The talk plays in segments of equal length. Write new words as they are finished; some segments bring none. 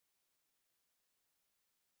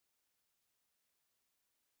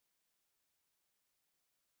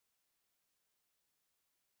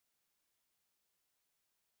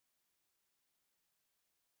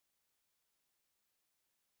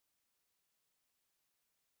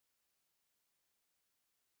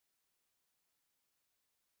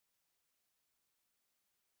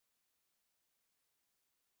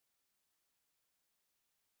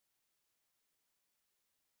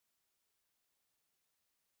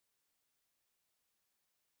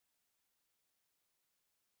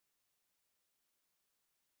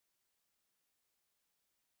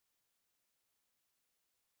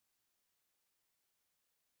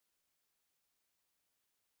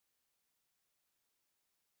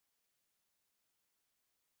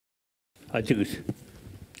I think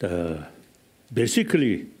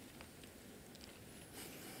basically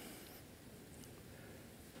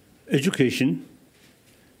education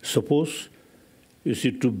suppose is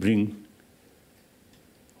it to bring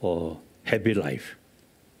a happy life,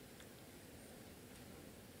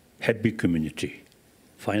 happy community,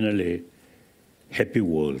 finally happy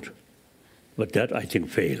world. But that I think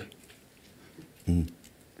failed.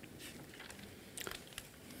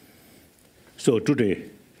 So today,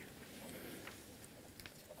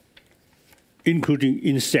 including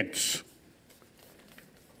insects,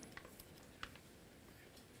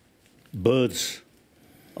 birds,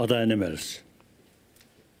 other animals,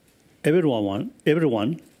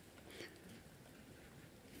 everyone,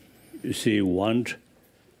 you see, want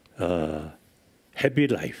a happy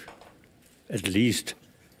life. At least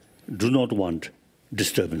do not want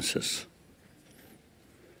disturbances.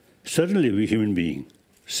 Certainly we human beings,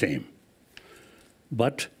 same.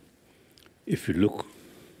 But if you look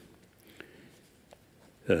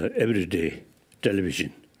every day,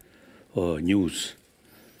 television or news,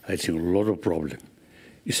 I think a lot of problem.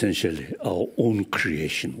 Essentially our own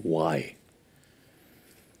creation. Why?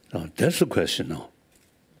 Now that's the question now.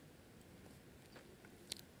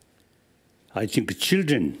 I think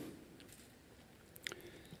children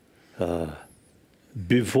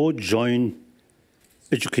before join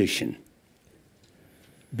education,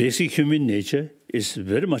 basic human nature is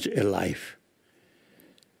very much alive.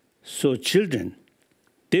 So children,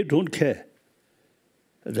 they don't care,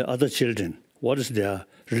 the other children, what is their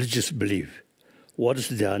religious belief, what is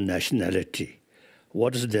their nationality,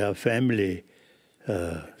 what is their family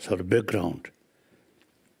sort of background.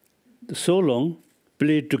 So long,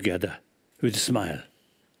 play together with a smile.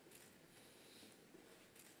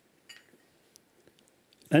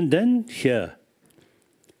 And then here,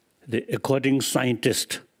 according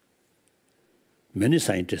scientists, many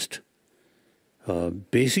scientists,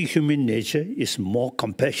 basic human nature is more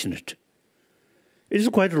compassionate. It is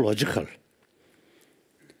quite logical.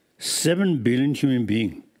 7 billion human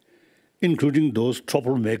beings, including those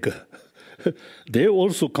troublemakers, they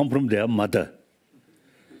also come from their mother.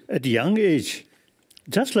 At a young age,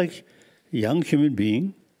 just like young human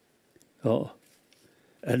being,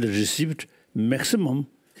 and received maximum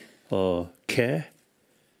care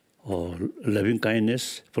or loving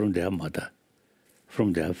kindness from their mother,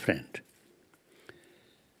 from their friend.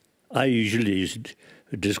 I usually is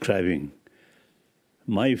describing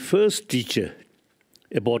my first teacher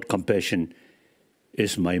about compassion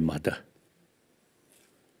is my mother,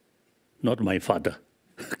 not my father.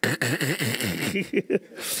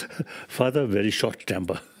 Father, very short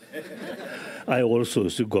temper. I also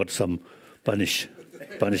got some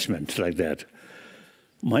punishment like that.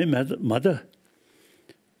 My mother,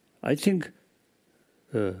 I think,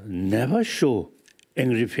 never show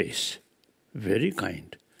angry face, very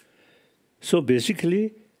kind. So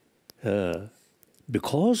basically,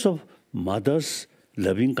 because of mother's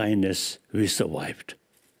loving kindness, we survived.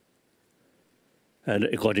 And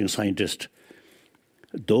according to scientists,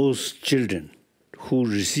 those children who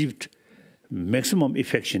received maximum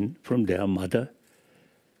affection from their mother,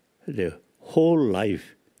 their whole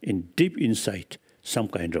life in deep inside, some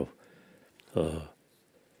kind of,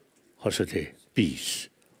 how should I say, peace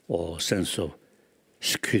or sense of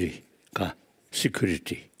security.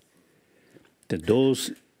 That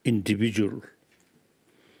those individuals,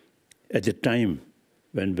 at the time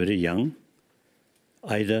when very young,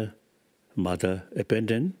 either mother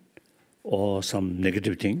abandoned or some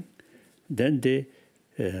negative thing, then they,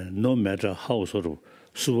 no matter how sort of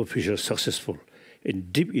superficial successful,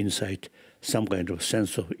 in deep inside, some kind of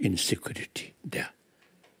sense of insecurity there.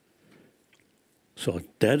 So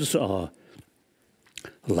that's our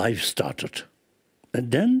life started.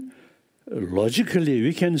 And then, logically,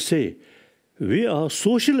 we can say, we are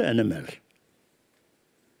social animal.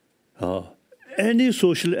 Any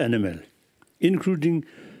social animal, including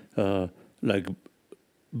like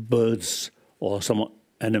birds or some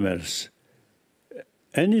animals,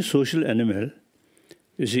 any social animal,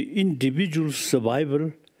 you see, individual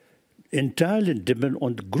survival entirely depend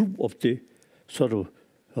on the group of the sort of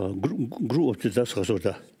group of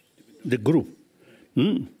the group.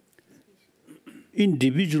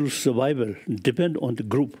 Individual survival depend on the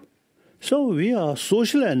group. So we are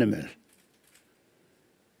social animal.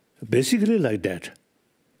 Basically like that.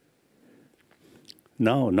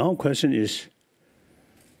 Now question is,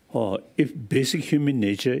 if basic human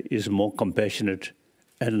nature is more compassionate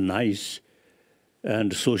and nice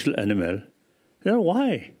and social animal, then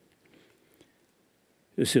why?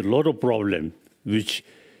 There's a lot of problem which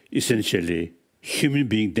essentially human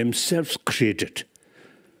beings themselves created.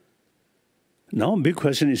 Now, big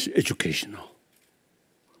question is education.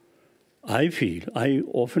 I feel, I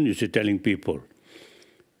often used to telling people,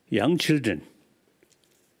 young children,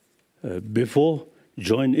 before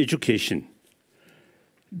join education,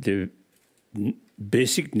 the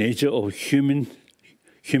basic nature of human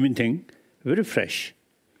thing, very fresh.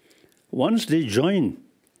 Once they join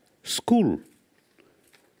school,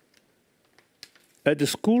 at the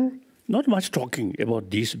school, not much talking about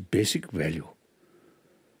these basic value.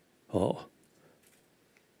 Oh.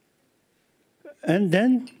 And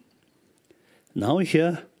then, now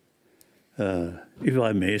here, if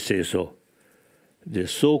I may say so, the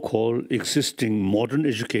so-called existing modern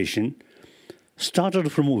education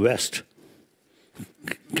started from West.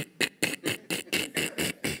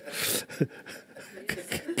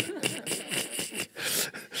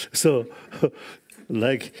 So,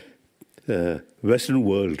 like Western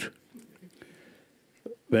world,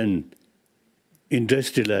 when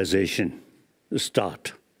industrialization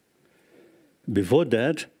start, before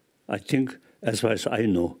that, I think, as far as I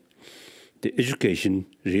know, the education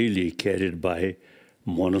really carried by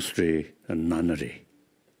monastery and nunnery.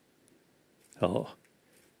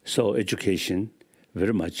 So education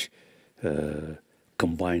very much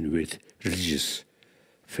combined with religious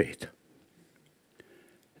faith.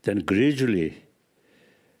 Then gradually,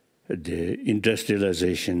 the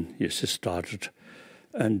industrialization is started,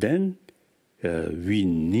 and then we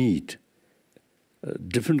need a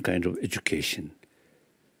different kind of education,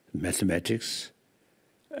 mathematics,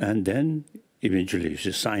 and then eventually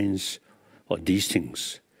science or these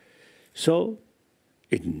things. So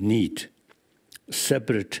it need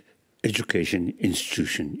separate education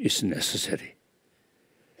institution is necessary.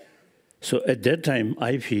 So at that time,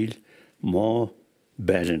 I feel more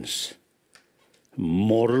balance,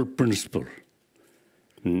 moral principle,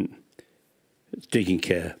 taken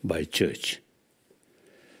care by church.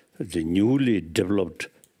 The newly developed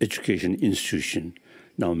education institution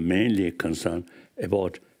now mainly concerned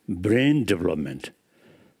about brain development,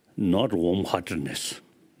 not warm-heartedness.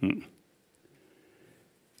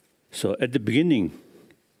 So at the beginning,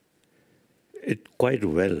 it quite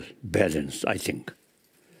well balanced, I think.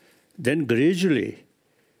 Then gradually,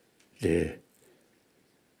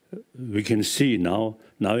 we can see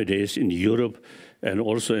nowadays in Europe and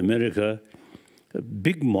also America, a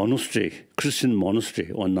big monastery, Christian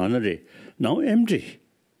monastery or nunnery, now empty.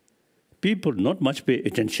 People not much pay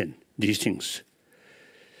attention these things.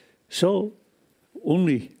 So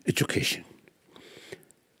only education.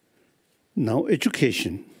 Now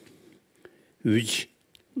education, which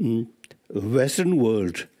Western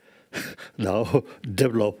world now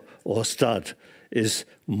develop or start, is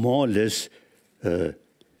more or less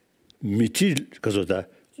material, because of the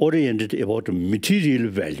oriented about material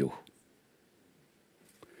value.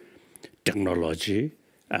 Technology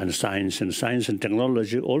and science and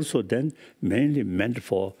technology also then mainly meant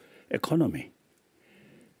for economy.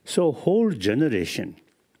 So whole generation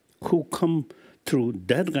who come through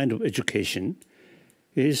that kind of education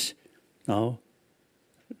is now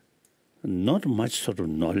not much sort of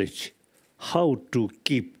knowledge how to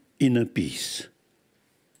keep inner peace.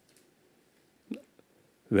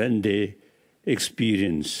 When they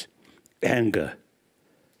experience anger,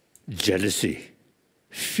 jealousy,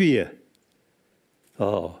 fear,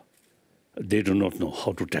 they do not know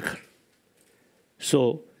how to tackle.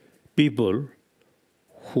 So people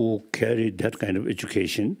who carry that kind of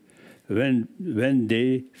education, when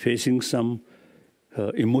they facing some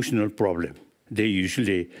emotional problem, they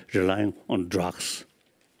usually rely on drugs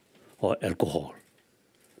or alcohol.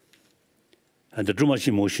 And the too much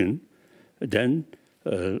emotion, then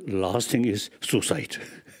last thing is suicide.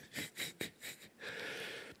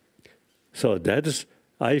 So that is,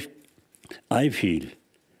 I feel,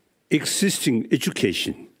 existing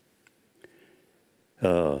education,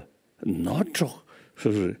 not talk,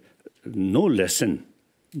 no lesson,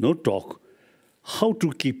 no talk, how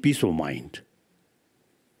to keep peace of mind.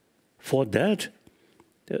 For that,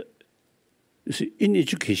 you see, in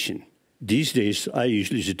education, these days I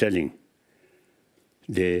usually is telling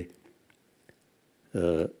the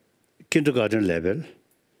kindergarten level,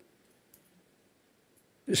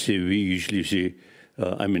 see, we usually see,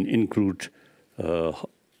 include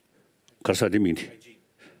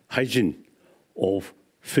hygiene of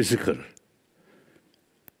physical.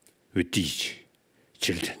 We teach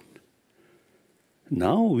children.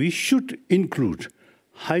 Now we should include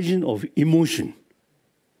hygiene of emotion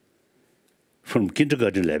from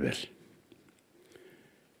kindergarten level.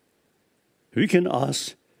 We can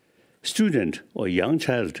ask student or young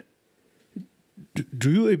child,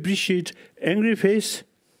 do you appreciate angry face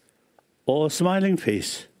or smiling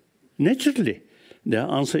face? Naturally, their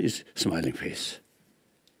answer is smiling face,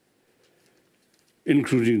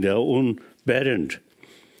 including their own parent.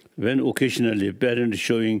 When occasionally parent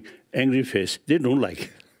showing angry face, they don't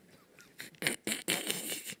like.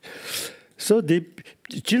 So the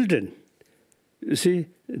children, you see,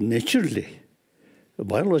 naturally,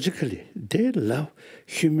 biologically, they love,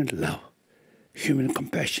 human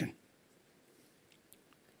compassion.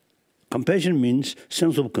 Compassion means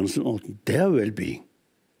sense of concern of their well-being,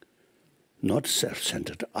 not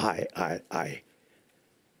self-centered, I.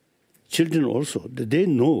 Children also, they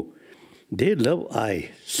know, they love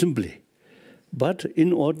I simply. But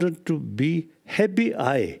in order to be happy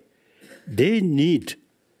I, they need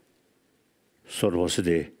sort of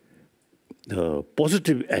the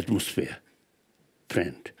positive atmosphere,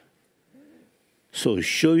 friend. So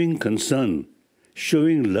showing concern,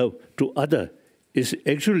 showing love to other is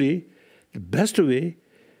actually the best way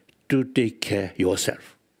to take care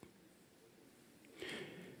yourself.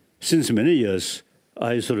 Since many years,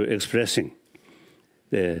 I sort of expressing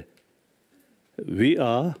that we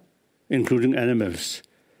are, including animals,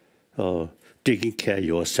 taking care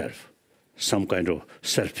yourself, some kind of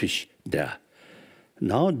selfish there.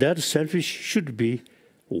 Now that selfish should be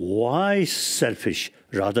wise selfish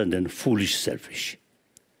rather than foolish selfish.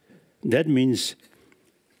 That means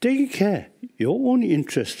taking care, your own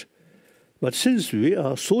interest. But since we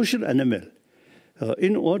are social animal,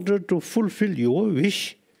 in order to fulfill your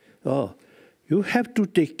wish, you have to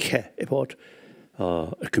take care about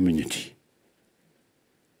a community.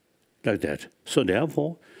 Like that. So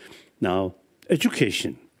therefore, now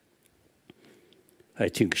education, I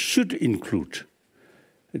think, should include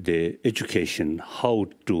the education, how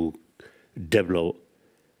to develop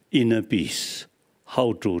inner peace,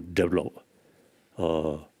 how to develop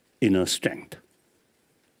inner strength.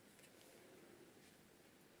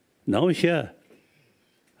 Now here,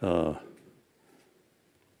 I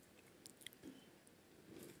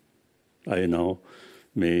now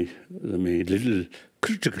may little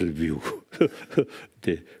critical view.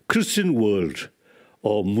 The Christian world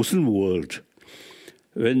or Muslim world,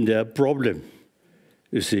 when their problem,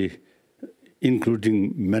 you see,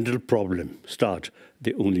 including mental problem, start,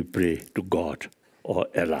 they only pray to God or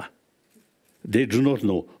Allah. They do not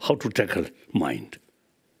know how to tackle mind.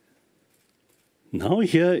 Now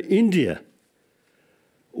here, India,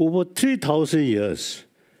 over 3,000 years,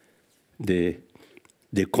 the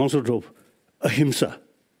concept of ahimsa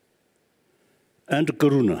and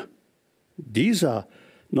karuna, these are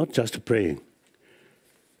not just praying,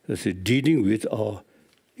 dealing with our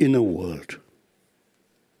inner world.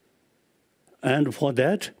 And for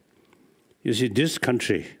that, you see, this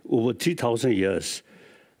country, over 3,000 years,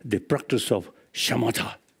 the practice of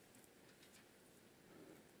shamatha,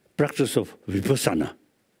 practice of vipassana,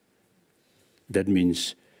 that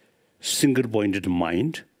means single-pointed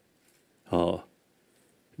mind,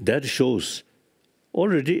 that shows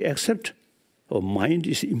already accept mind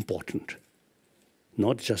is important,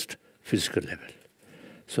 not just physical level.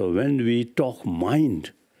 So when we talk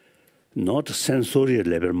mind, not sensorial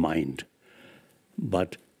level mind,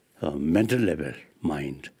 but mental level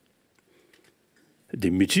mind. The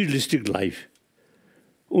materialistic life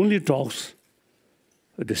only talks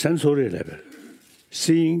at the sensorial level,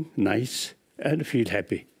 seeing nice and feel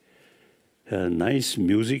happy, nice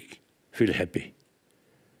music, feel happy.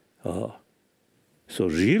 So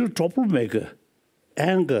real troublemaker,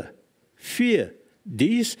 anger, fear,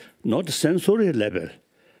 these not sensorial level,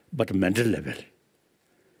 but mental level.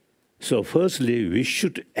 So firstly, we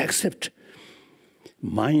should accept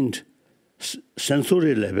mind,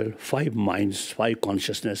 sensorial level, 5 minds, 5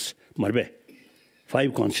 consciousness, marbe,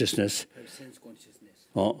 5 consciousness. 5 sense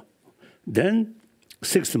consciousness. Then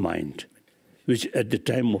 6th mind, which at the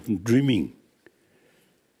time of dreaming,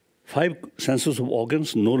 5 senses of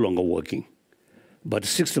organs no longer working, but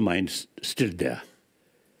 6th mind is still there.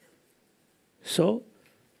 So,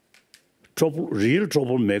 real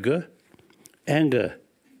troublemaker, anger,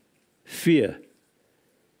 fear,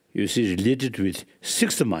 you see, related with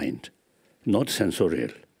 6th mind, not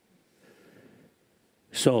sensorial.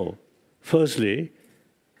 So, firstly,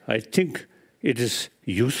 I think it is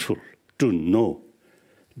useful to know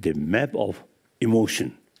the map of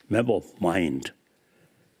emotion, map of mind.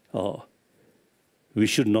 We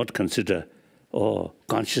should not consider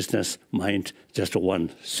consciousness, mind, just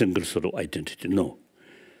one single sort of identity. No.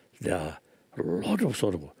 There are a lot of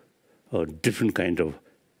sort of different kind of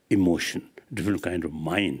emotion, different kind of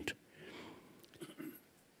mind.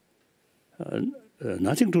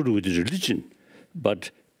 Nothing to do with religion,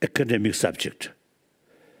 but academic subject.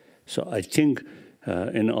 So I think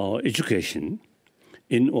in our education,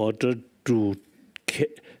 in order to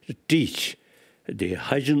teach the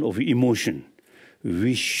hygiene of emotion,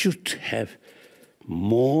 we should have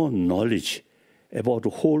more knowledge about the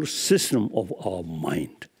whole system of our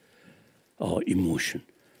mind, our emotion.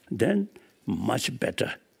 Then much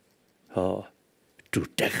better to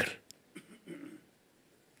tackle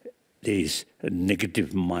this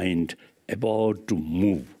negative mind about to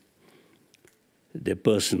move. The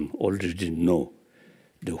person already know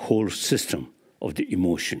the whole system of the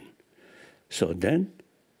emotion. So then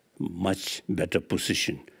much better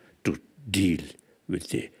position to deal with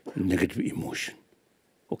the negative emotion.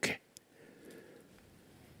 Okay.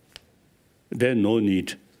 There's no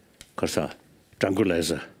need, Kasa,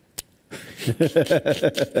 tranquilizer.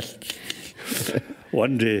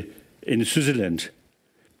 One day in Switzerland,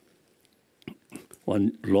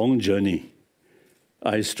 one long journey,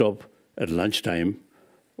 I stopped at lunchtime,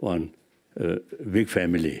 one big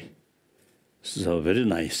family. So very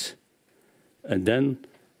nice. And then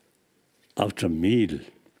after meal,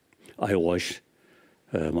 I wash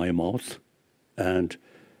my mouth and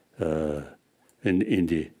in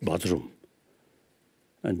the bathroom.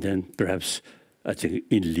 And then perhaps, I think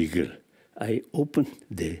illegal, I open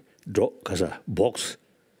the box,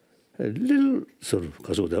 a little sort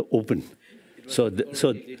of the open. So, a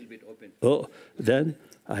little bit open. Oh, then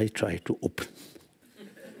I try to open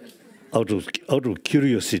out of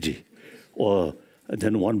curiosity, or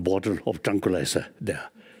then one bottle of tranquilizer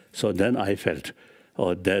there. So then I felt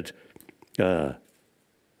that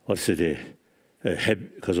because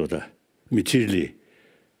of the materially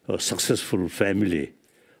successful family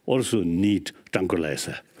also need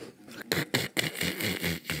tranquilizer.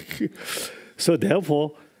 So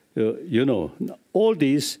therefore, all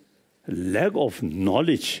these lack of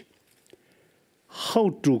knowledge, how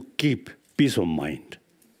to keep peace of mind.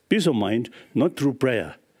 Peace of mind, not through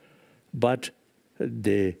prayer, but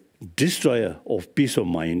the destroyer of peace of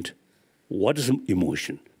mind, what is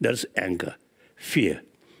emotion? That's anger, fear,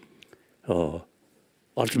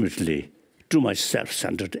 ultimately too much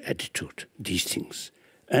self-centered attitude, these things.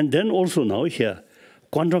 And then also now here,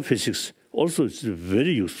 quantum physics also is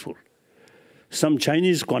very useful. Some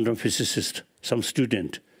Chinese quantum physicists, some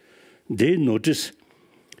student, they notice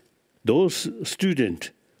those students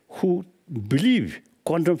who believe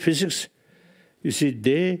quantum physics, you see,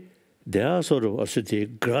 they are sort of also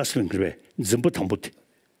grasping. They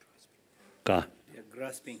are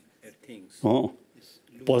grasping at things.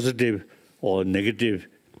 Positive or negative,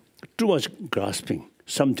 too much grasping,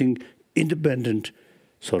 something independent,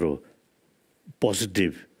 sort of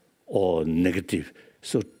positive or negative.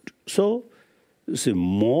 So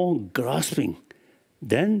more grasping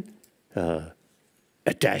than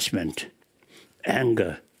attachment,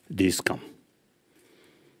 anger, these come.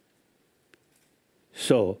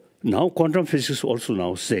 So now quantum physics also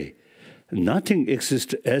now say, nothing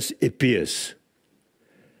exists as appears.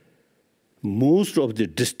 Most of the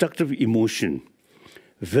destructive emotion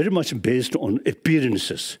very much based on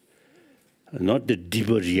appearances, not the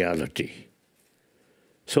deeper reality.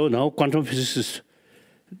 So now quantum physicists,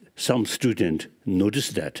 some student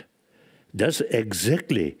noticed that. That's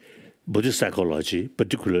exactly Buddhist psychology,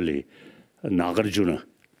 particularly Nagarjuna,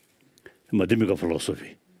 Madhyamika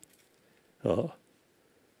philosophy.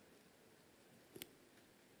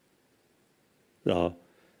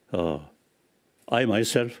 I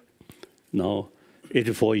myself, now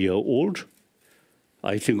 84-year-old,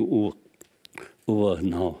 I think over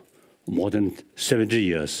now more than 70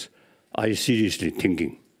 years, I seriously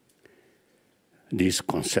thinking this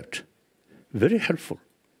concept. Very helpful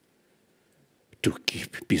to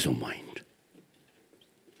keep peace of mind.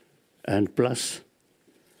 And plus,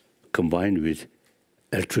 combined with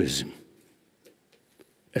altruism.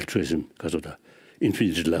 Altruism because of the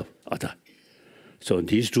infinite love, other. So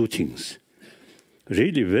these two things,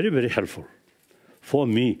 really very, very helpful. For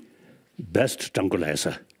me, best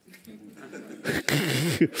tranquilizer.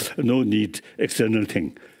 No need external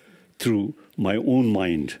thing. Through my own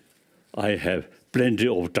mind, I have plenty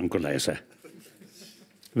of tranquilizer.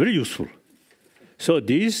 Very useful. So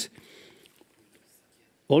these,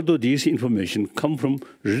 although these information come from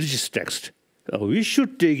religious text, we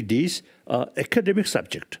should take these academic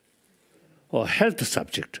subject or health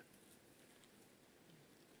subject.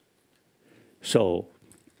 So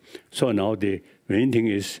now the main thing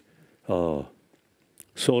is so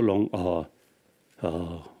long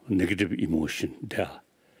negative emotion there.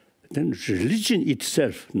 Then religion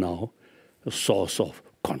itself now a source of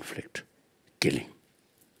conflict, killing.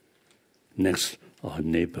 Next, our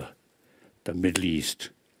neighbor, the Middle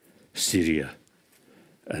East, Syria,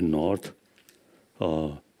 and North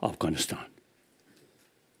Afghanistan.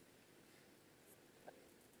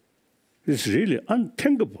 It's really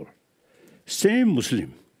unthinkable. same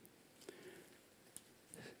Muslim,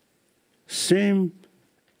 same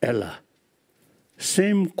Allah,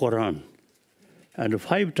 same Quran, and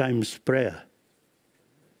 5 times prayer.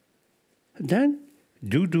 Then,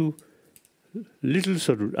 due to little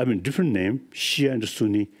different name, Shia and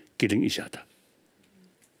Sunni killing each other.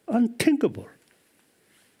 Unthinkable.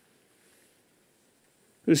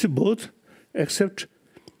 You see, both accept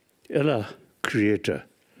Allah, creator.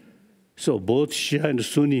 So both Shia and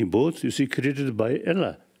Sunni, both, you see, created by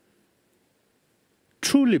Allah.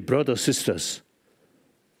 Truly, brothers, sisters,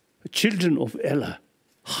 children of Allah,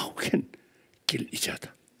 how can kill each other?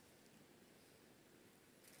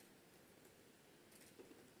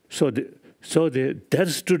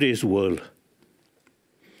 That's today's world.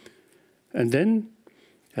 And then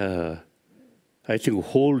I think a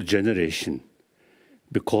whole generation,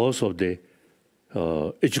 because of the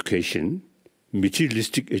education,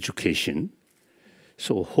 materialistic education,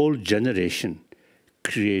 so a whole generation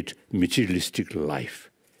create materialistic life,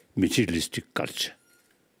 materialistic culture.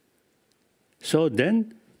 So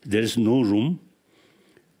then there is no room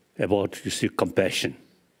about, you see, compassion,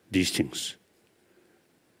 these things.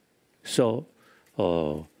 So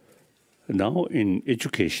now in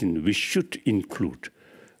education, we should include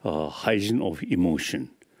hygiene of emotion.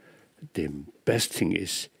 The best thing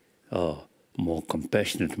is more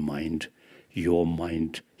compassionate mind, your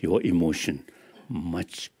emotion,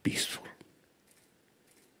 much peaceful.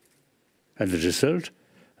 And the result,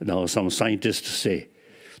 now some scientists say,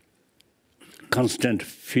 constant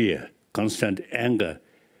fear, constant anger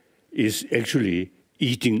is actually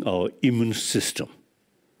eating our immune system.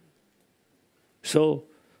 So,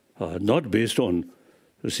 not based on,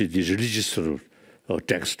 you see, the religious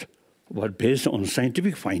text, but based on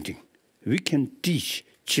scientific finding, we can teach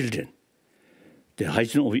children the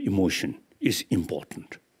hygiene of emotion is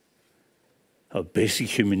important. Our basic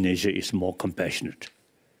human nature is more compassionate.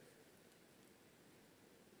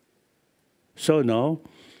 So now,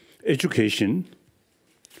 education,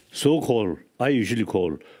 so-called, I usually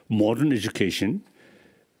call modern education,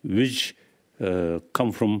 which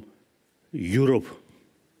come from Europe,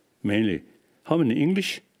 mainly. How many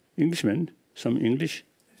English? Englishmen? Some English?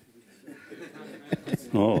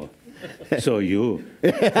 Oh, so you,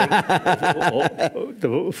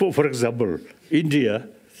 for example, India,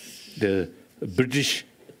 the British,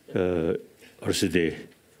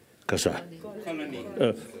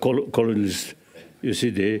 colonists, you see,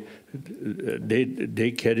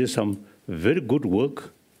 they carry some very good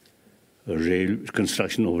work,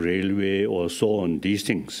 construction of railway or so on, these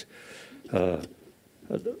things.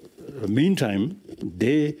 Meantime,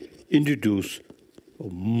 they introduce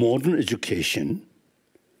modern education.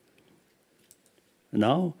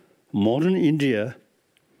 Now, modern India,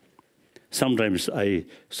 sometimes I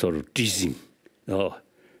sort of teasing,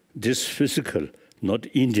 this physical, not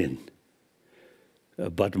Indian.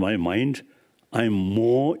 But my mind, I'm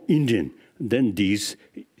more Indian than these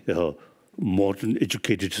modern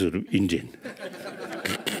educated sort of Indian.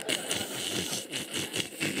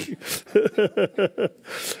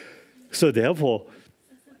 So therefore,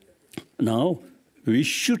 now we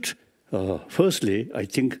should, firstly, I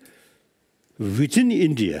think, within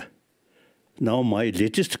India, now my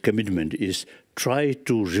latest commitment is try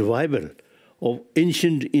to revival of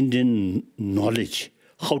ancient Indian knowledge,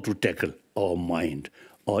 how to tackle our mind,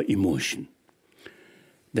 our emotion.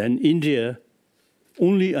 Then India,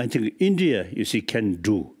 only I think India, you see, can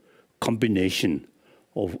do combination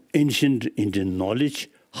of ancient Indian knowledge,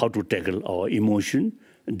 how to tackle our emotion,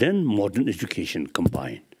 then modern education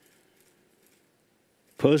combined.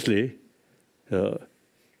 Firstly,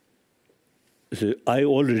 I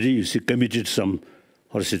already, you see, committed some,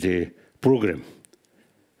 program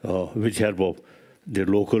with help of the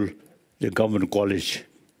local, the government college,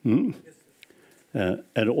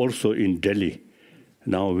 and also in Delhi.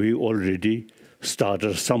 Now we already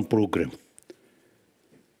started some program,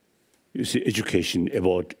 you see, education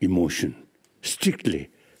about emotion, strictly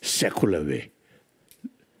secular way,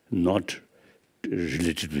 not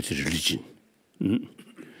related with religion.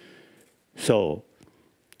 So,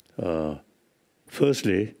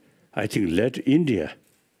 firstly, I think let India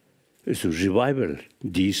is to revival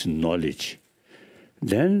this knowledge.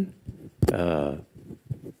 Then,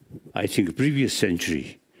 I think previous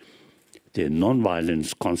century, the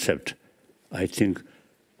non-violence concept, I think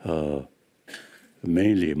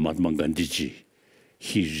mainly Mahatma Gandhiji,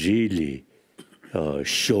 he really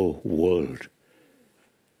show world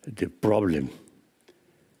the problem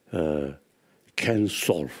can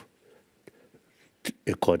solve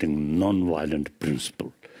according non-violent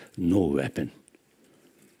principle, no weapon.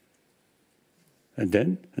 And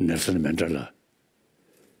then Nelson Mandela,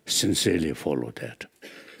 sincerely follow that.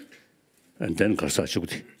 And then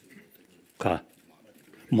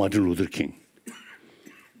Martin Luther King,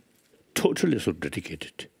 totally so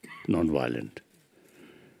dedicated, non-violent.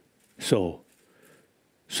 So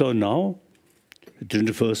now, during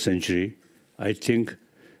the 21st century, I think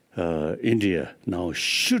India now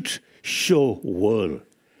should show world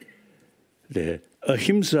the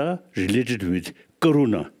ahimsa related with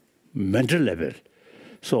karuna, mental level.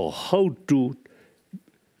 So how to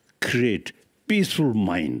create peaceful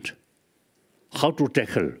mind, how to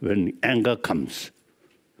tackle when anger comes.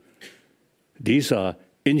 These are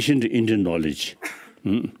ancient Indian knowledge.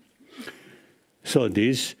 So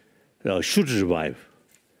these should revive.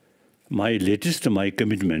 My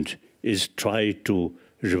commitment is try to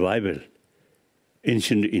revival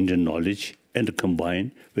ancient Indian knowledge and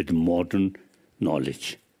combine with modern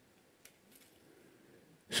knowledge.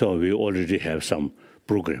 So we already have some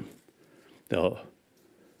program.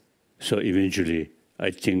 So eventually,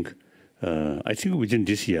 I think within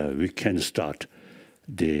this year we can start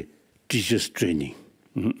the teachers training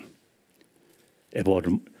about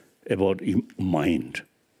mind.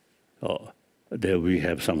 There we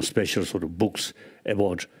have some special sort of books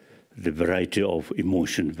about the variety of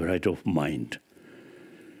emotion, variety of mind.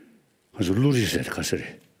 So Luri said,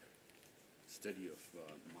 Study of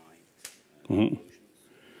mind.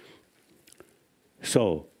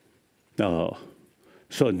 So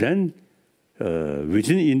then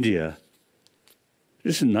within India,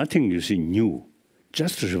 there's nothing you see new,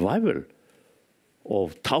 just a revival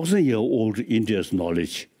of 1,000-year-old India's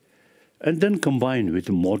knowledge, and then combined with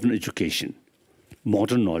modern education,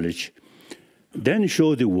 modern knowledge, then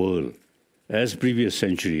show the world, as previous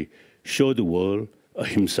century, show the world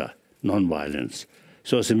ahimsa, non-violence.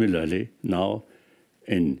 So similarly, now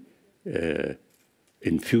in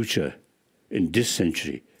future, in this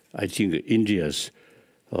century, I think India's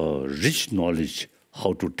rich knowledge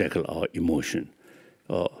how to tackle our emotion,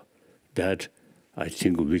 that I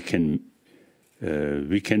think we can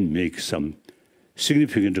make some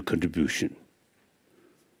significant contribution.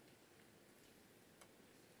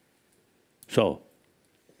 So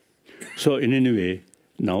in any way,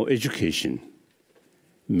 now education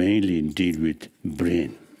mainly deal with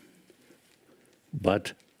brain,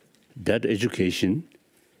 but that education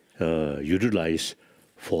utilize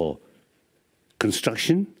for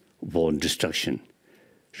construction, for destruction,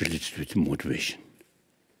 related with motivation.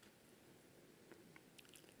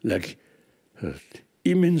 Like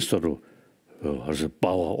immense sort of has a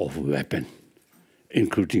power of weapon,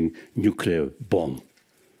 including nuclear bomb.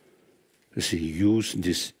 You see, use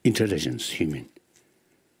this intelligence, human,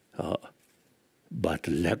 but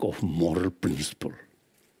lack of moral principle.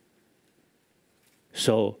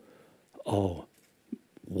 So our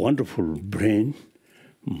wonderful brain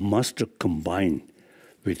must combine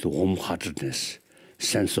with warm-heartedness,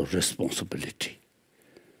 sense of responsibility.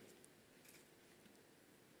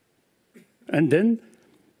 And then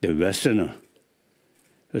the Westerner,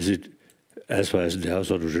 as far as their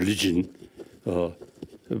sort of religion,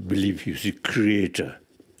 belief, you see, creator,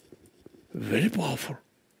 very powerful.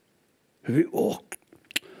 We all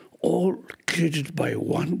created by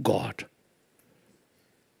one God.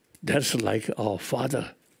 That's like our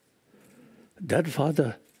Father. That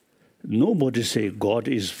Father, nobody say God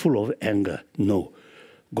is full of anger. No.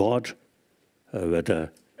 God,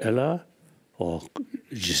 whether Allah or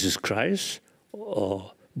Jesus Christ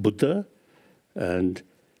or Buddha and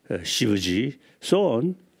Shivaji, so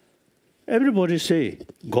on, everybody say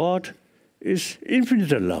God is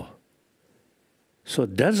infinite love. So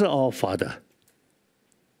that's our Father.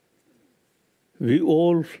 We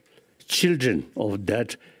all children of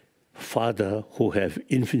that Father who have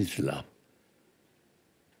infinite love.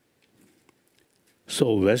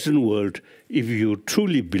 So Western world, if you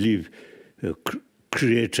truly believe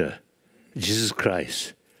Creator, Jesus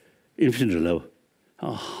Christ, infinite love,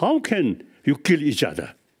 how can you kill each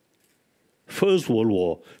other? First World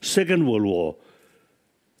War, Second World War,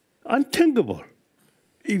 unthinkable.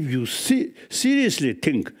 If you seriously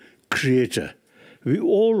think Creator, we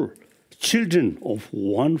all children of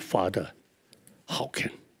one Father, how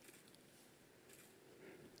can?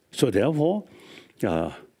 So therefore,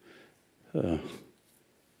 so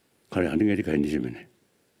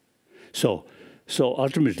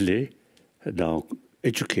ultimately, now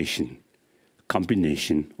education,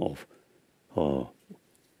 combination of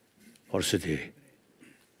also the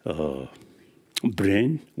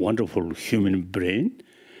brain, wonderful human brain,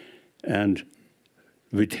 and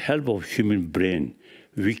with help of human brain,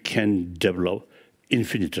 we can develop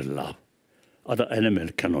infinite love. Other animal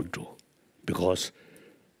cannot do because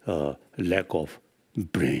lack of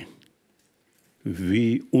brain.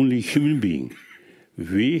 we, only human being,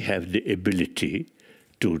 we have the ability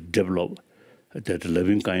to develop that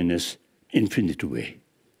loving kindness infinite way.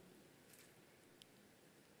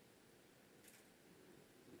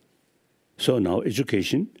 So now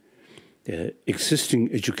education,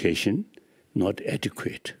 existing education, not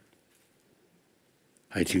adequate.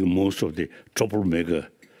 I think most of the troublemaker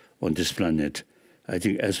on this planet, I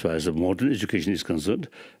think as far as the modern education is concerned,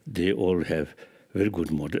 they all have very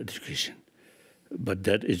good modern education. But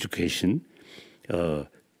that education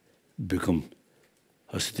become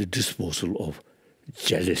as the disposal of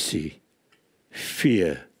jealousy,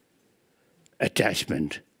 fear,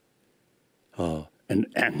 attachment, and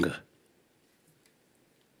anger.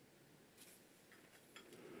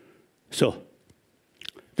 So,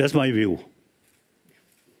 that's my view.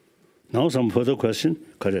 Now some further question.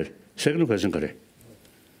 Correct. Second question, correct.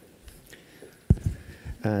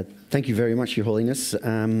 Thank you very much, Your Holiness.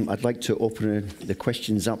 I'd like to open the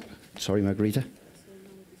questions up. Sorry, Margarita.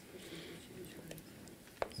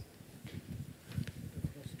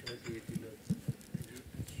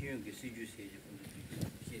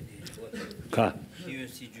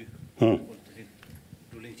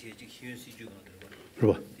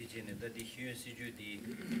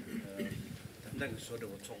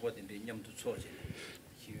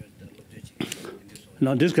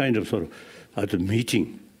 Now this kind of sort of at the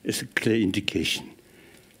meeting is a clear indication.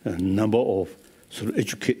 A number of sort of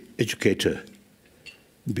educator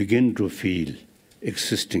begin to feel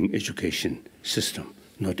existing education system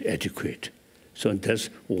not adequate. So that's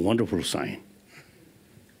a wonderful sign.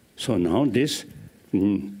 So now this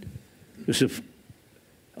is,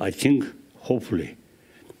 I think, hopefully,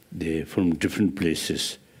 they from different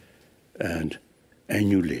places and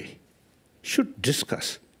annually should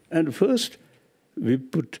discuss. And first, we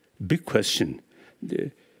put big question,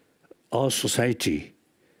 our society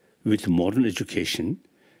with modern education,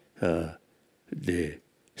 the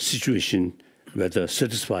situation, whether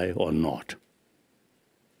satisfy or not.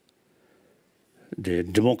 The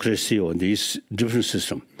democracy or these different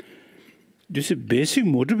system. This is basic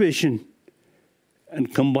motivation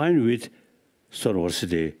and combined with sort of what's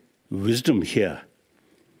the wisdom here.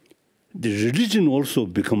 The religion also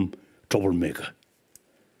become troublemaker.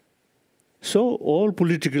 So all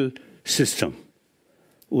political system,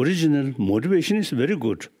 original motivation is very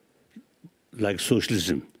good, like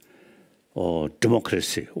socialism or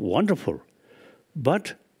democracy, wonderful.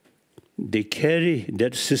 But they carry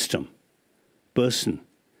that system, person,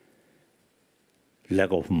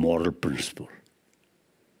 lack of moral principle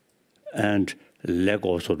and lack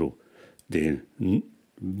of sort of the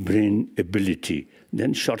brain ability,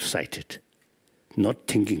 then short-sighted, not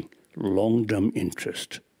thinking long-term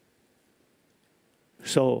interest.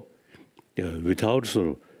 So without sort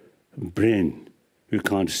of brain, we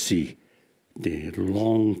can't see the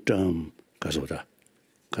long-term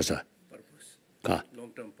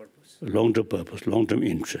long-term purpose, long-term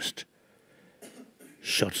interest,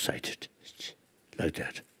 short-sighted, like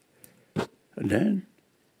that. And then,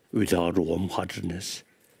 without warm-heartedness,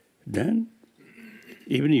 then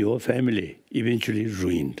even your family eventually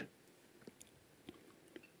ruined.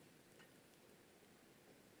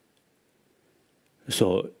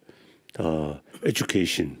 So,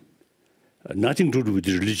 education, nothing to do with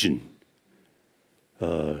religion.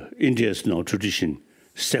 India's now tradition,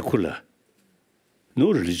 secular.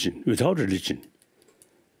 No religion, without religion.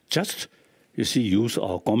 Just, you see, use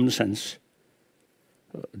our common sense.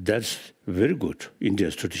 That's very good,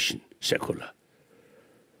 India's tradition, secular.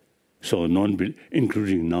 So,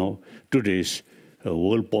 including now, today's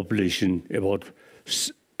world population, about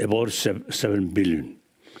 7 billion.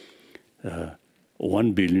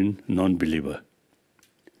 1 billion non-believer.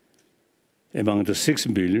 Among the 6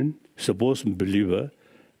 billion, supposed believer,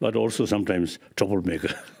 but also sometimes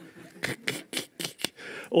troublemaker.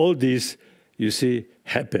 All these, you see,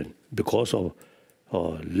 happen because of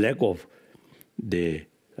lack of the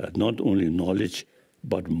not only knowledge,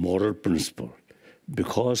 but moral principle.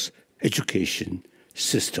 Because education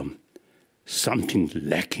system, something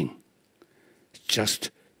lacking,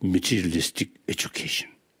 just materialistic education.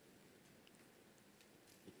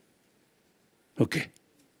 Okay.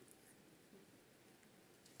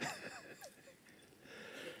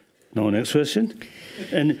 Now, next question.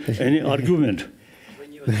 Any argument?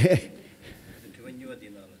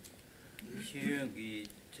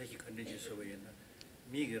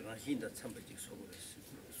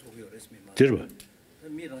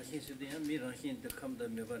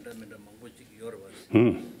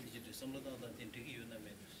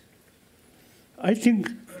 I think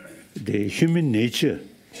the human nature,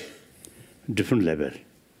 different level.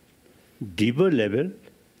 Deeper level,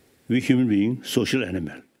 we human beings, social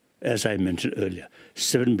animal. As I mentioned earlier,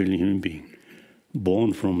 7 billion human beings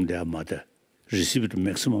born from their mother received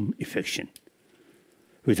maximum affection.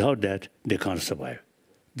 Without that, they can't survive.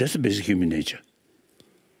 That's the basic human nature.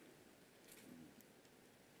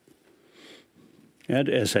 And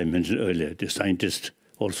as I mentioned earlier, the scientists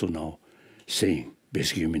also now saying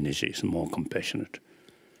basic human nature is more compassionate.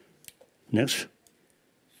 Next.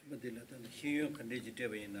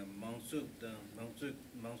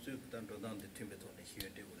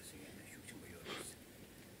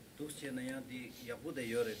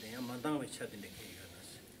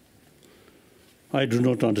 I do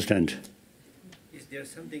not understand. Is there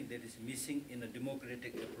something that is missing in a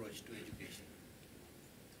democratic approach to education?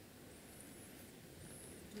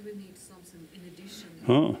 Do we need something in addition?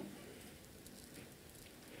 Huh?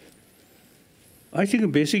 I think a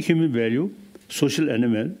basic human value, social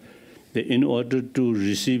animal, that in order to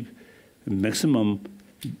receive maximum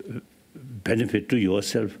benefit to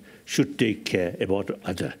yourself, should take care about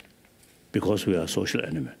other, because we are social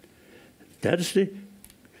animal. That is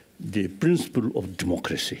the principle of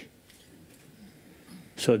democracy.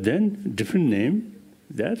 So then, different name,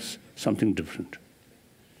 that's something different.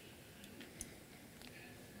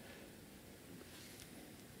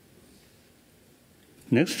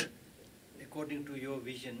 Next. According to your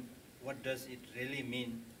vision, what does it really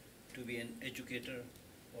mean to be an educator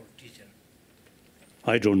or teacher?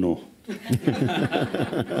 I don't know.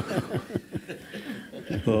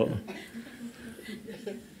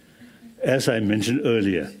 As I mentioned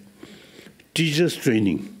earlier, teachers'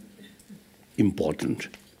 training, important.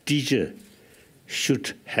 Teacher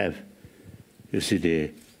should have, you see,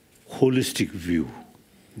 the holistic view,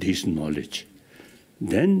 this knowledge.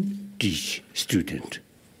 Then teach student.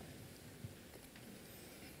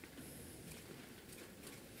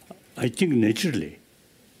 I think naturally,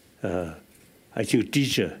 I think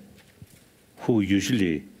teacher who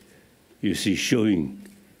usually, you see, showing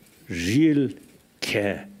real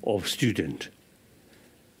care of student,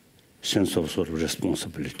 sense of sort of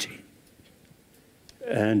responsibility,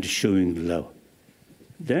 and showing love.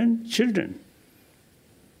 Then children,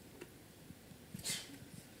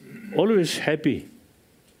 always happy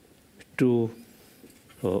to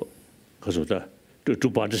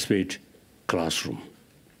participate classroom.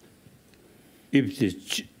 If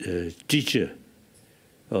the teacher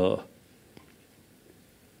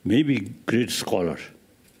may be great scholar,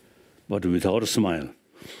 but without a smile,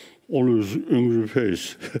 always angry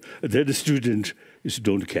face, then the student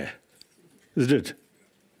don't care, isn't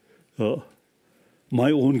it?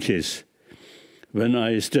 My own case, when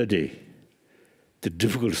I study the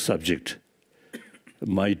difficult subject,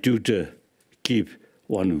 my tutor keep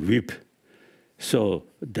one whip, so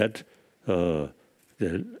that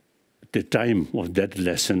the time of that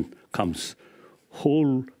lesson comes,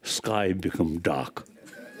 whole sky become dark.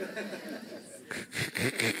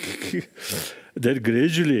 Then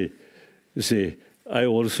gradually, you see, I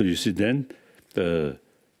also, you see, then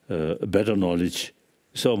better knowledge.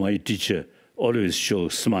 So my teacher always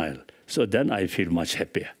shows smile. So then I feel much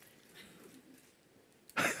happier.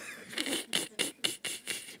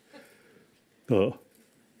 There's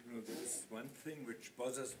one thing which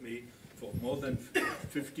bothers me for more than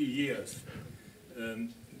 50 years.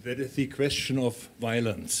 That is the question of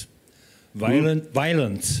violence. Violence.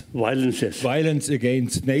 Violence, yes. Violence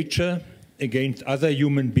against nature, against other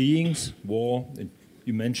human beings, war,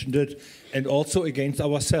 you mentioned it, and also against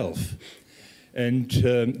ourselves. And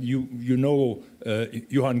you know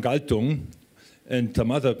Johann Galtung and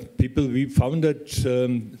some other people. We founded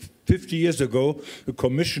 50 years ago a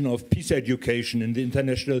commission of peace education in the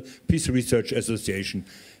International Peace Research Association.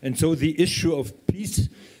 And so the issue of peace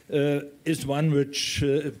is one which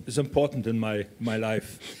is important in my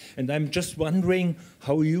life. And I'm just wondering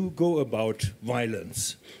how you go about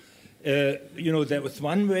violence. You know, there was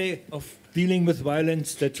one way of dealing with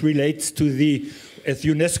violence that relates to the, as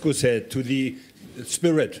UNESCO said, to the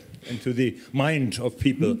spirit and to the mind of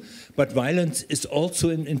people. But violence is also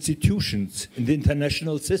in institutions, in the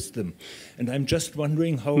international system. And I'm just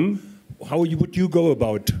wondering how would you go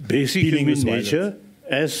about basic dealing human with violence? nature,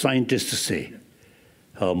 as scientists say,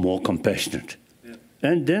 more compassionate. Yeah.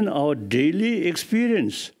 And then our daily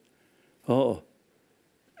experience,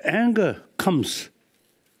 anger comes,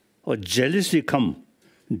 or jealousy comes,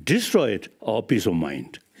 destroy our peace of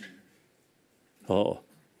mind.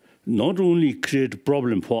 Not only create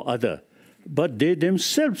problem for others, but they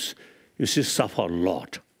themselves, you see, suffer a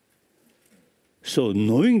lot. So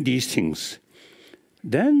knowing these things,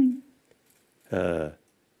 then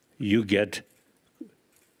you get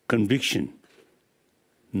conviction,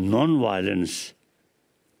 non-violence,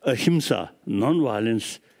 ahimsa,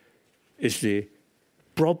 non-violence is the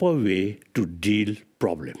proper way to deal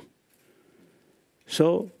problem.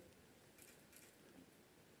 So,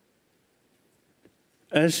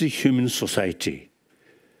 as a human society,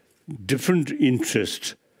 different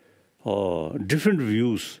interests or different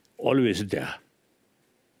views always there.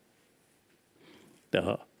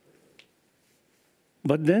 But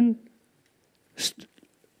then,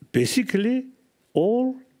 basically,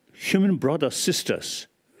 all human brothers, sisters,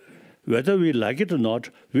 whether we like it or not,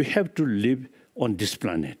 we have to live on this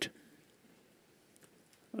planet.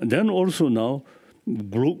 And then also now,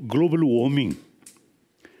 global warming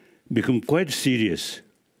become quite serious.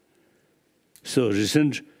 So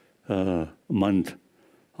recent month,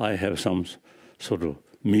 I have some sort of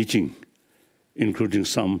meeting, including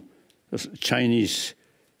some Chinese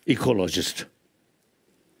ecologist.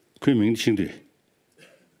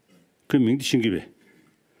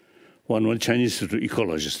 One Chinese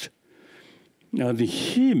ecologist. Now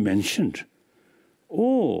he mentioned,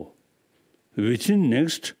 within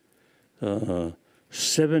next 7-8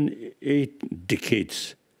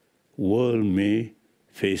 decades, world may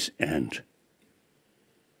face end.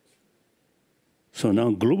 So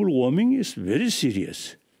now global warming is very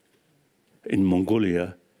serious. In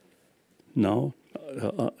Mongolia, now,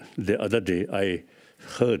 the other day I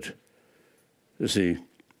heard, the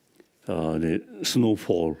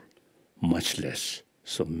snowfall much less,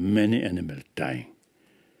 so many animals dying.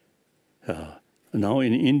 Now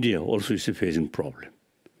in India also is facing problem.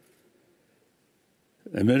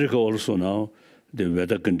 America also now, the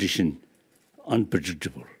weather condition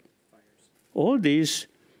unpredictable. All these,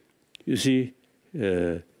 you see,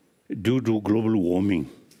 due to global warming.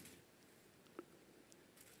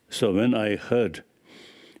 So when I heard,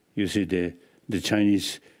 you see, the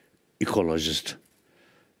Chinese ecologist,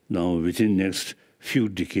 now within next few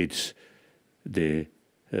decades, the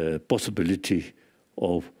possibility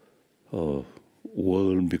of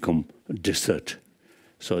world become desert.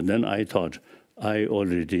 So then I thought, I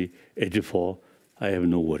already 84, I have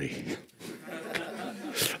no worry.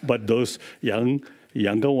 But those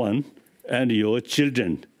younger one and your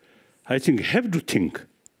children, I think have to think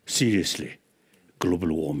seriously,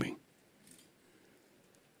 global warming.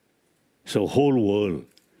 So whole world.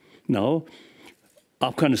 Now,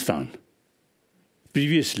 Afghanistan,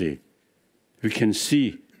 previously, we can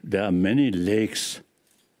see there are many lakes,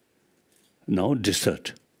 now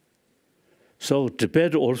desert. So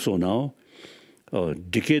Tibet also now,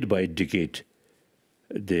 decade by decade,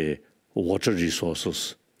 the water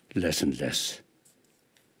resources less and less.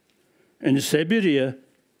 And in Siberia,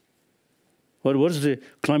 what was the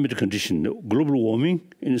climate condition? Global warming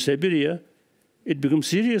in Siberia, it becomes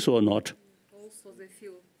serious or not? Also they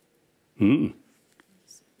feel.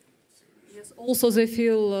 Yes, also they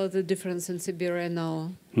feel the difference in Siberia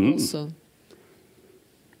now. Also.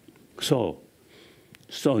 So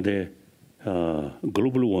the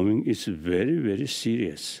global warming is very, very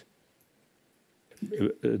serious.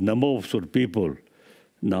 A number of sort of people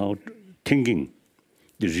now thinking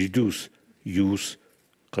they reduce use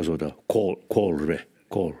because of the coal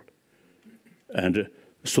and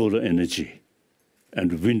solar energy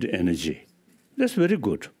and wind energy. That's very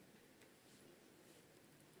good.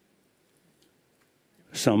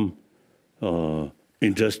 Some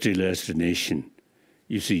industrialized nation,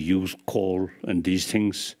 you see, use coal and these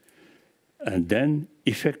things, and then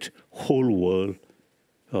affect whole world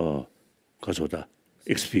because of the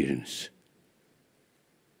experience.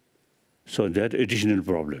 So that additional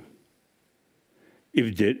problem.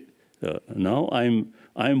 If they, now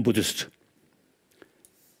I'm Buddhist.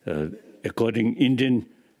 According Indian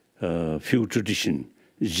few tradition,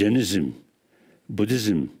 Jainism,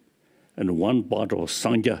 Buddhism, and one part of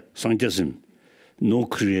Sankhyaism, no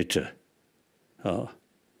creator.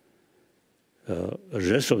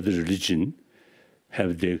 Rest of the religion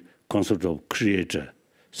have the concept of creator.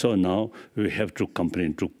 So now we have to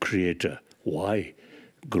complain to creator. Why?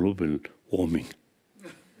 Global warming.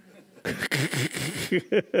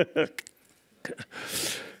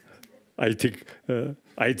 I think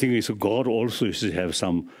it's God also used to have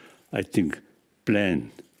some, I think,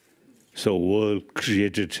 plan. So world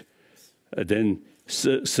created, then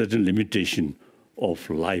certain limitation of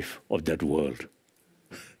life of that world.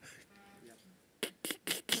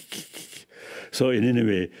 So in any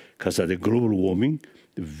way, because of the global warming,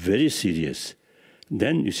 very serious.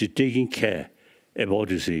 Then you see, taking care about,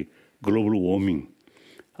 you see, global warming,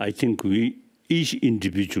 I think each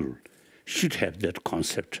individual should have that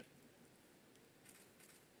concept.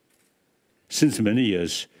 Since many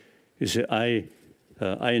years, you see, I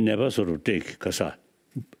never sort of take kasa,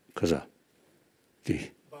 the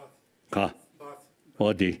ka,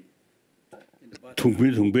 or the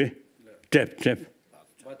thungbe, Tap.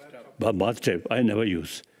 Bath tap, I never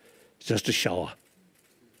use. Just a shower.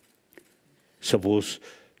 Suppose,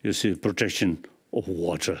 you see, protection of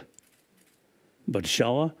water. But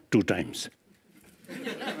shower 2 times.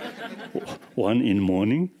 One in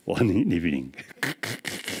morning, one in evening.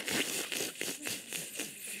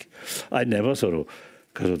 I never sort of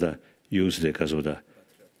use the kasoda.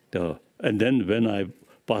 And then when I'm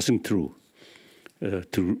passing through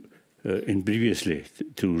in previously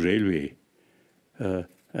to railway,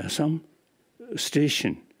 some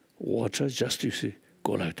station, water just, you see,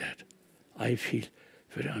 go like that. I feel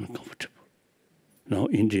very uncomfortable. Now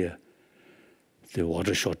India, the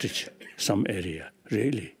water shortage, some area,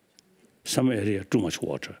 really. Some area, too much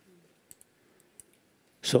water.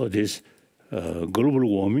 So this global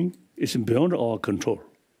warming is beyond our control.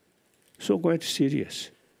 So quite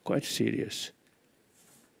serious.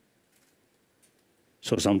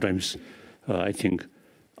 So sometimes I think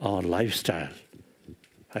our lifestyle,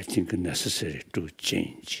 I think necessary to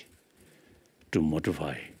change, to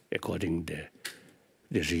modify according to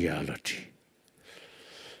the reality.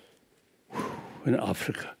 In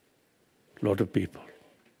Africa, a lot of people.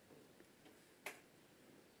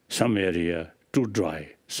 Some area too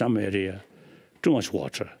dry, some area too much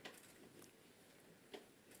water.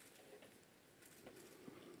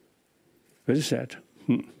 Very sad.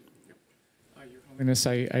 Your Holiness,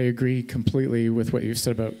 I agree completely with what you've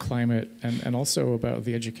said about climate and also about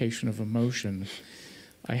the education of emotion.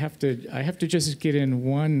 I have to just get in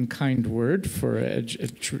one kind word for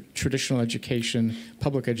traditional education,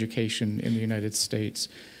 public education in the United States.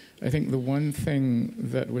 I think the one thing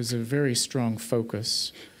that was a very strong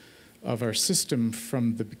focus of our system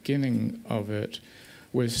from the beginning of it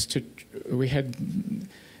was we had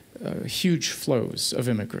huge flows of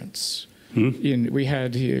immigrants. We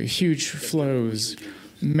had huge flows,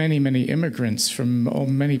 many immigrants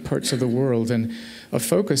from many parts of the world, and a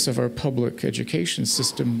focus of our public education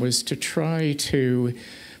system was to try to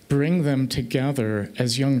bring them together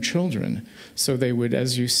as young children. So they would,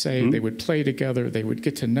 as you say, they would play together, they would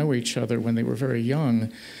get to know each other when they were very young,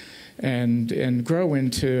 and grow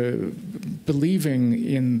into believing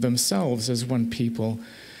in themselves as one people.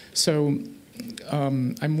 So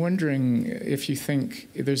I'm wondering if you think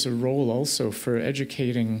there's a role also for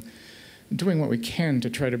educating, doing what we can to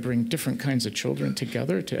try to bring different kinds of children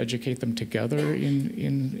together, to educate them together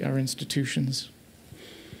in our institutions.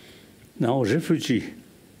 Now, refugee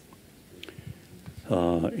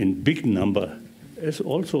in big number is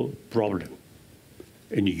also a problem.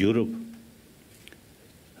 In Europe,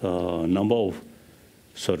 number of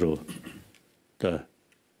sort of because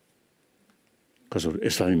of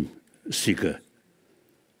Islam seeker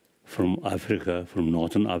from Africa, from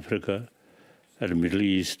Northern Africa, and the Middle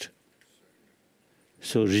East.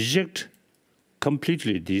 So reject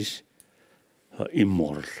completely this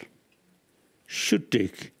immoral. Should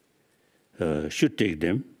take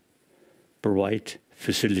them, provide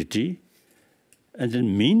facility, and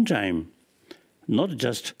then meantime, not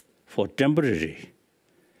just for temporary,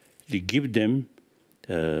 they give them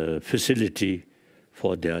facility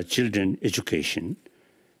for their children education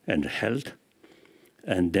and health,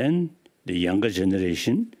 and then the younger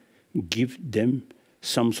generation give them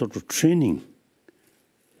some sort of training.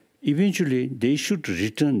 Eventually, they should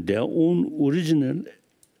return their own original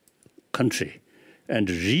country and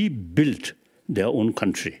rebuild their own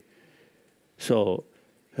country. So,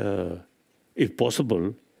 if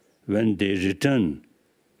possible, when they return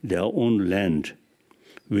their own land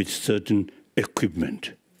with certain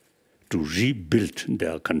equipment to rebuild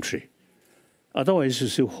their country. Otherwise, you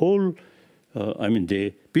see, whole,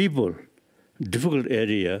 the people, difficult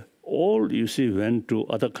area, all you see went to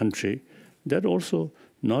other country, that also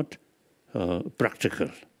not practical,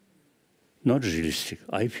 not realistic.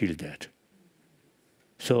 I feel that.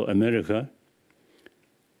 So America,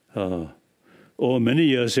 many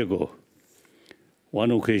years ago,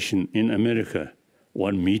 one occasion in America,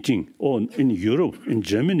 one meeting, in Europe, in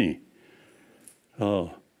Germany,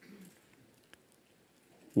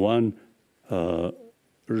 one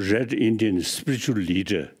Red Indian spiritual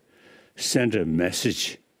leader sent a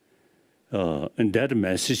message, and that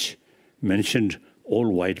message mentioned all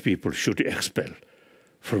white people should expel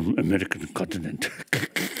from American continent.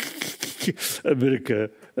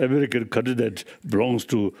 American continent belongs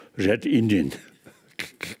to Red Indian.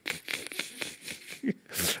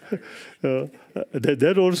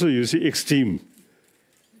 That also, you see, extreme.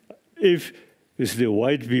 If it's the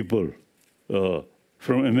white people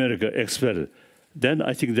from America expel, then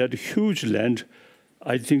I think that huge land,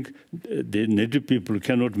 I think the native people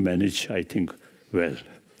cannot manage, I think, well.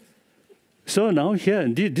 So now here,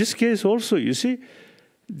 in this case also, you see,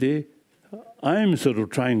 the I'm sort of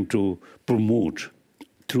trying to promote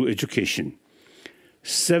through education.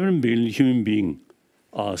 7 billion human beings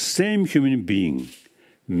are same human being.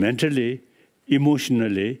 Mentally,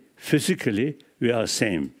 emotionally, physically, we are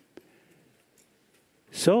same.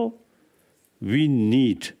 So we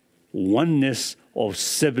need oneness of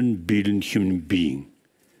 7 billion human beings.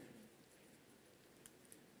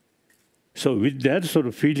 So with that sort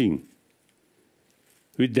of feeling,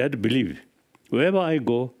 with that belief, wherever I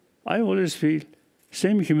go, I always feel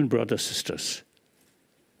same human brothers, sisters,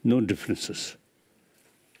 no differences.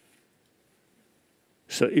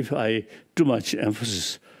 So if I too much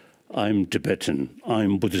emphasis, I'm Tibetan,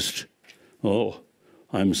 I'm Buddhist, or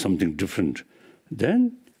I'm something different,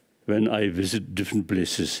 then when I visit different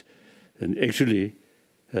places, then actually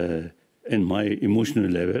in my emotional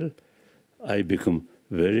level, I become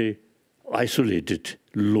very isolated,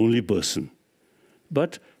 lonely person.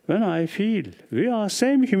 But when I feel we are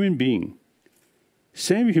same human being,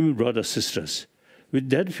 same human brothers, sisters, with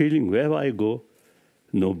that feeling, wherever I go,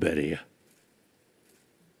 no barrier.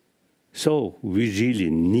 So we really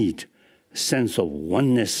need a sense of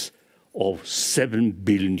oneness of 7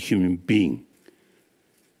 billion human beings.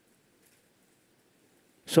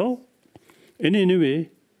 So, in any way,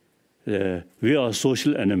 we are a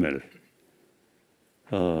social animal.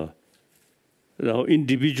 Now,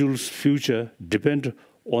 individuals' future depend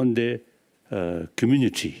on their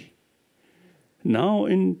community. Now,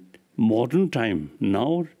 in modern time,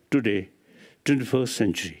 now, today, 21st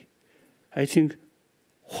century, I think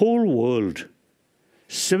whole world,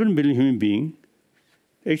 7 billion human beings,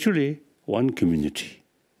 actually one community.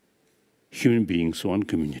 Human beings, one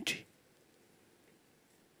community.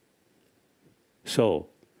 So,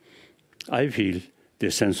 I feel the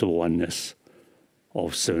sense of oneness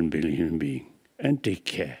of 7 billion human beings. And take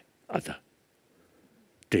care other.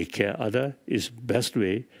 Take care other is best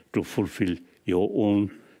way to fulfill your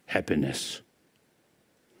own happiness.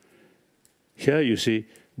 Here you see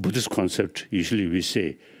Buddhist concept, usually we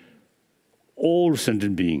say all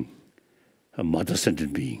sentient being, a mother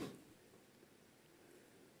sentient being.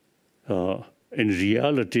 In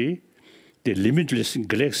reality, the limitless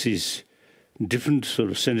galaxies, different sort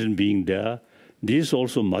of sentient being there, this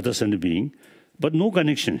also mother sentient being, but no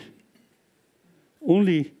connection.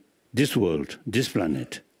 Only this world, this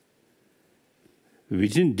planet.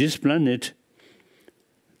 Within this planet,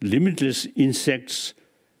 limitless insects,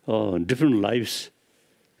 different lives,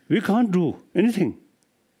 we can't do anything.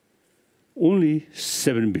 Only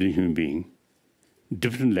 7 billion human beings,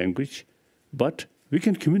 different language, but we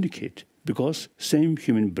can communicate because same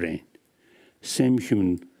human brain, same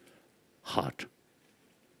human heart.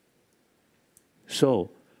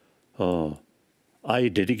 So, I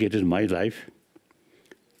dedicated my life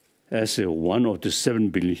as one of the 7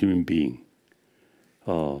 billion human beings,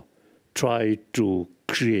 try to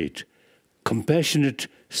create compassionate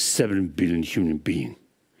 7 billion human beings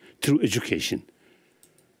through education.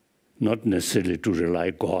 Not necessarily to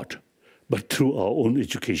rely God, but through our own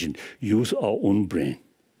education, use our own brain.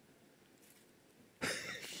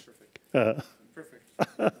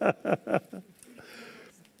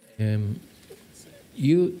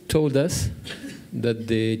 You told us that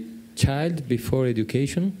the child before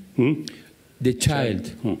education, the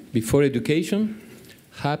child before education,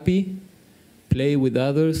 happy, play with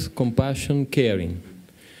others, compassion, caring.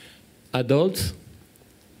 Adults,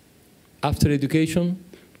 after education,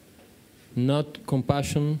 not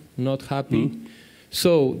compassion, not happy.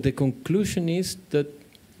 So the conclusion is that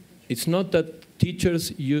it's not that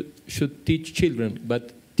teachers should teach children,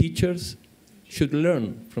 but teachers should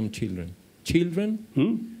learn from children. Children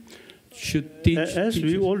should teach As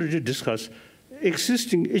teachers. we already discussed,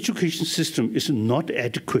 existing education system is not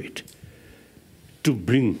adequate to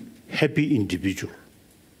bring happy individual.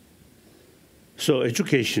 So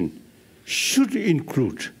education should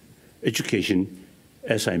include education,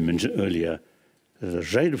 as I mentioned earlier,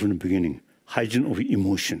 right from the beginning, hygiene of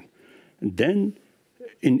emotion. And then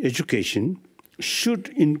in education should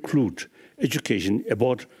include education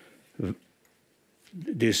about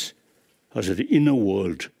this, the inner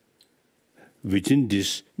world within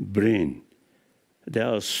this brain. There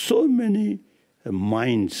are so many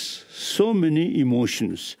minds, so many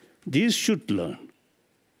emotions. These should learn.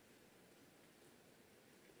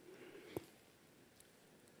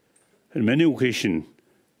 On many occasions,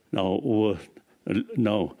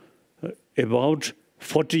 about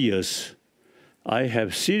 40 years, I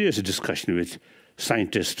have serious discussion with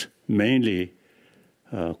scientists, mainly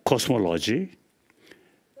cosmology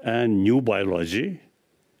and new biology,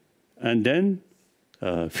 and then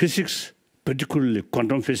physics, particularly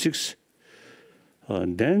quantum physics,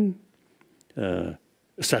 and then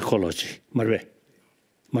psychology. Marve,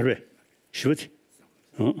 Shivati.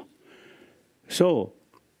 So,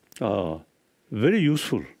 very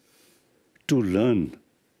useful to learn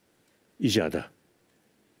each other.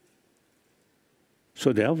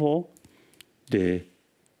 So therefore, the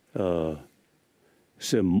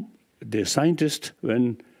scientists,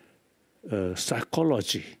 when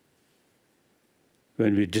psychology,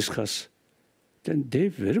 when we discuss, then they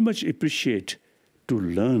very much appreciate to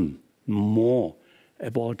learn more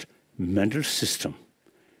about mental system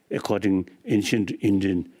according ancient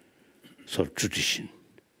Indian sort of tradition.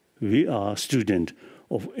 We are students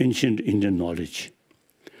of ancient Indian knowledge.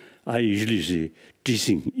 I usually say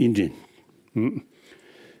teaching Indian.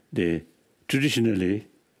 The traditionally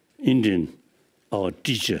Indian, our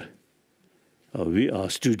teacher, we are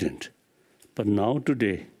student. But now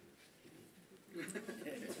today,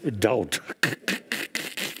 doubt.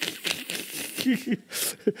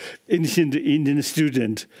 Ancient Indian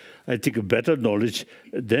student, I think a better knowledge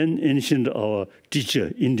than ancient our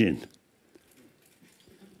teacher, Indian.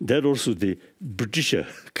 That also the Britisher.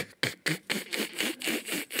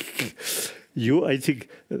 You, I think,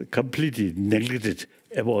 completely neglected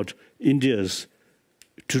about India's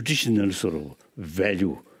traditional sort of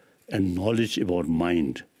value and knowledge about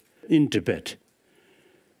mind. In Tibet,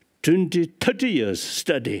 20, 30 years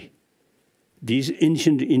study these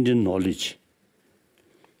ancient Indian knowledge,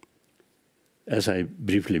 as I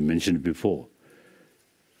briefly mentioned before.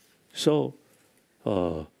 So,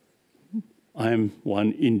 I am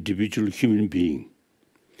one individual human being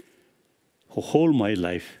who whole my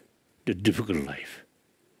life, the difficult life.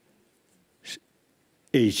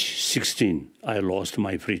 Age 16, I lost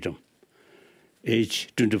my freedom. Age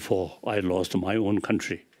 24, I lost my own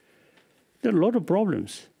country. There are a lot of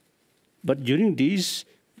problems. But during these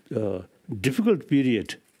difficult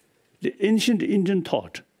period, the ancient Indian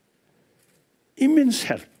thought, immense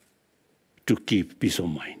help to keep peace of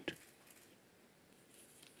mind.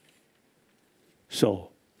 So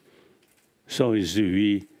you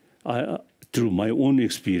see, through my own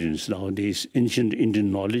experience nowadays, ancient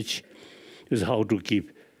Indian knowledge is how to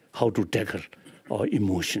tackle our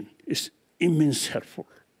emotion. It's immense helpful.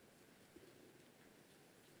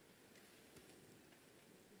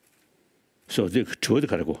 So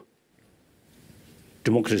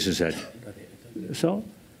democracy said. So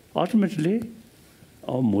ultimately,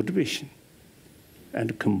 our motivation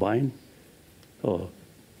and combine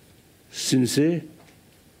sincere,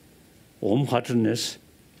 warm-heartedness,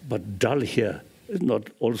 but dull here is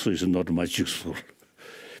not much useful.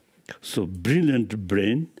 So brilliant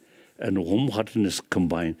brain and warm-heartedness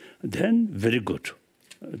combined, then very good.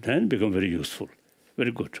 Then become very useful.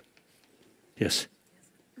 Very good. Yes.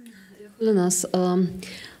 Holiness,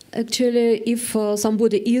 actually, if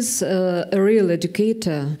somebody is a real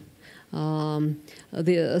educator,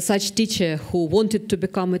 such teacher who wanted to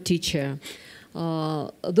become a teacher,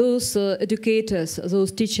 those educators,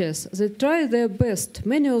 those teachers, they try their best.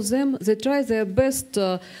 Many of them, they try their best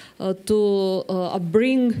to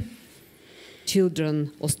bring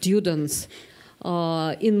children or students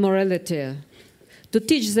in morality, to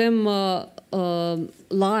teach them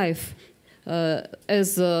life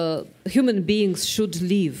as human beings should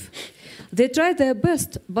live. They try their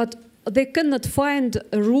best, but they cannot find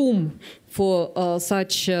a room for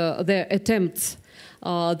such their attempts.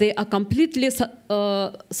 They are completely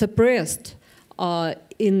suppressed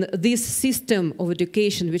in this system of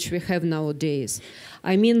education which we have nowadays.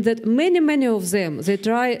 I mean that many of them, they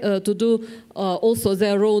try to do also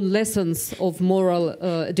their own lessons of moral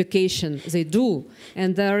education. They do.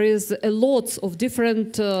 And there is a lot of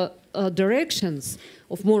different directions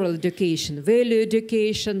of moral education, value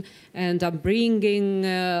education, and bringing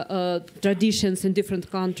traditions in different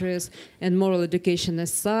countries, and moral education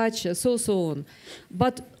as such, so on.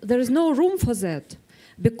 But there is no room for that,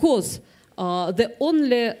 because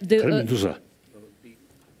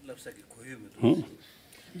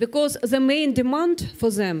because the main demand for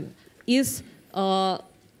them is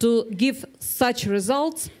to give such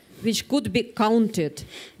results which could be counted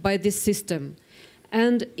by this system.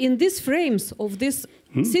 And in these frames of this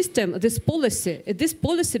system, this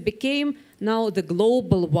policy became now the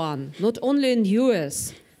global one, not only in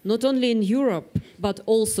US, not only in Europe, but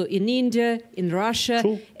also in India, in Russia.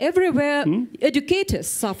 True. Everywhere, educators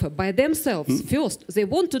suffer by themselves. First, they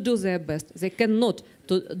want to do their best. They cannot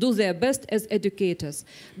do their best as educators.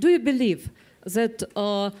 Do you believe that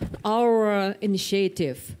our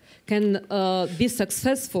initiative can be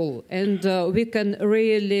successful, and we can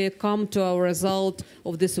really come to our result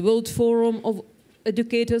of this World Forum of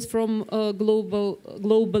educators from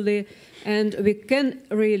globally, and we can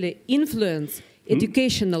really influence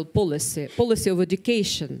educational policy of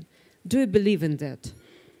education. Do you believe in that?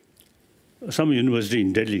 Some university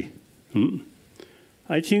in Delhi,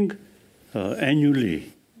 I think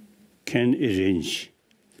annually can arrange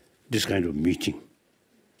this kind of meeting.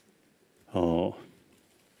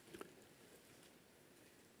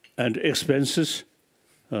 And expenses,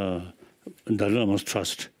 Dalai Lama's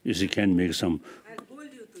trust, is he can make some. I'll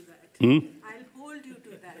hold you to that. I'll hold you to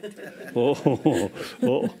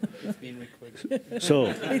that.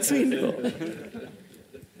 So,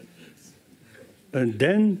 and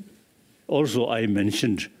then also I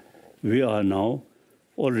mentioned we are now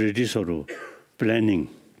already sort of planning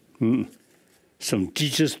some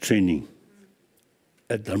teachers training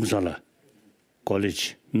at Dharamsala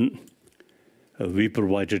College. We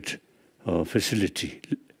provided facility,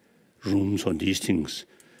 rooms on these things.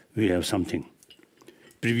 We have something.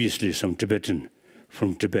 Previously, some Tibetan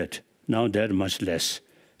from Tibet. Now they're much less.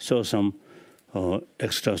 So some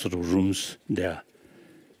extra sort of rooms there.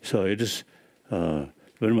 So it is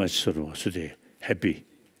very much sort of today happy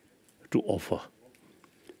to offer.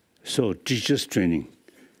 So teachers training.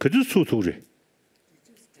 Kadu sutore.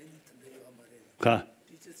 Ka.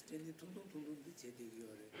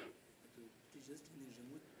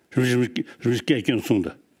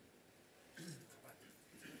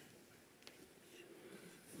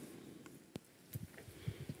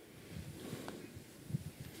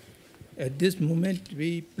 At this moment,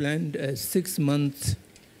 we planned a 6-month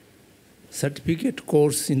certificate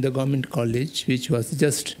course in the government college, which was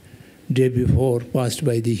just day before passed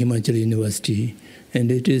by the Himachal University.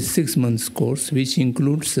 And it is 6 months course, which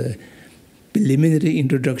includes a preliminary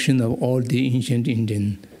introduction of all the ancient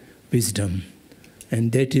Indian wisdom.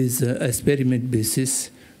 And that is experiment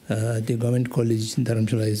basis the government college in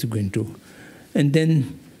Dharamsala is going to. And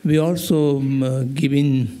then we also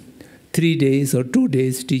given 3 days or 2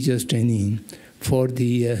 days teachers training for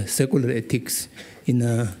the secular ethics in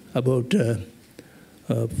about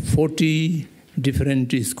 40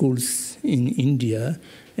 different schools in India.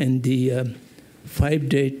 And the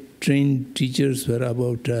 5-day trained teachers were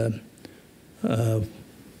about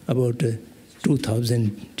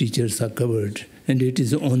 2,000 teachers are covered. And it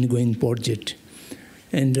is an ongoing project.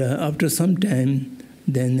 And after some time,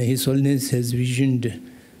 then His Holiness has visioned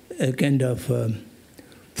a kind of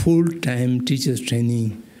full-time teachers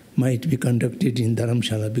training might be conducted in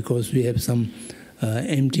Dharamsala because we have some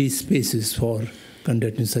empty spaces for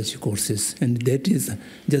conducting such courses. And that is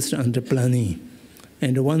just under planning.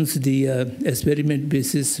 And once the experiment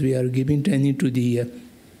basis we are giving training to the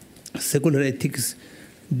secular ethics,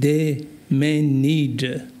 they may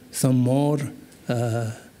need some more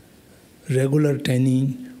regular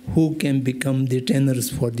training who can become the trainers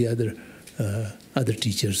for the other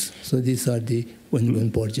teachers. So these are the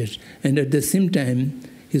ongoing projects. And at the same time,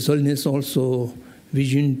 His Holiness also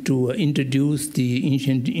visioned to introduce the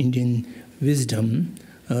ancient Indian wisdom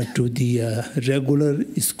to the regular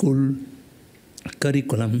school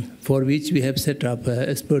curriculum, for which we have set up an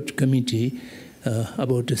expert committee,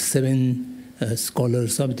 about 7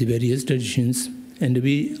 scholars of the various traditions. And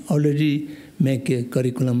we already make a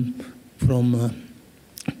curriculum from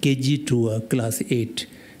KG to class 8.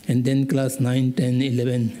 And then class 9, 10,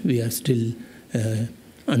 11, we are still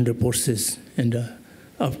under process. And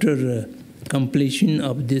after completion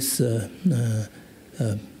of this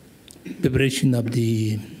preparation of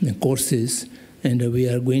the courses, and we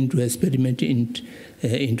are going to experiment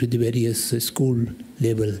into the various school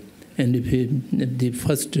level. And if the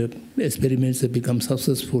first experiments have become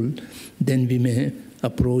successful, then we may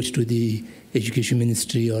approach to the education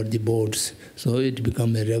ministry or the boards. So it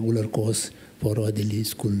becomes a regular course for all the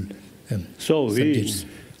school subjects.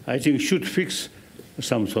 I think should fix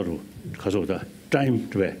some sort of time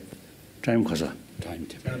period. Time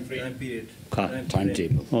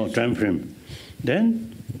frame.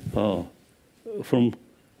 Then from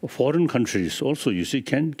foreign countries also, you see,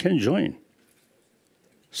 can join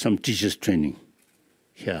some teachers training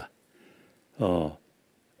here.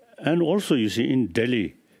 And also, you see, in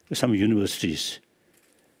Delhi, some universities,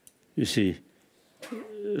 you see,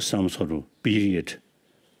 some sort of period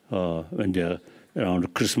when they're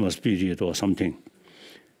around Christmas period or something.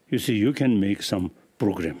 You see, you can make some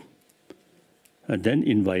program and then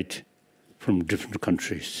invite from different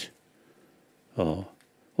countries. Of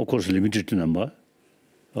course, limited number.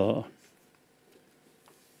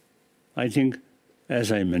 I think,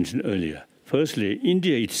 as I mentioned earlier, firstly,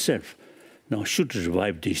 India itself now should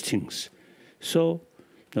revive these things. So,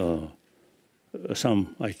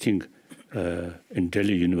 some, I think, in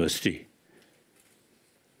Delhi University.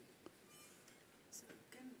 So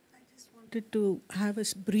I just want wanted to have a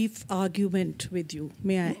brief argument with you.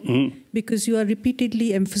 May I? Because you are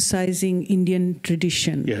repeatedly emphasizing Indian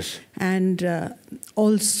tradition. Yes. And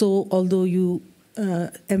also, although you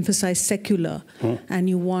emphasize secular and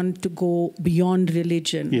you want to go beyond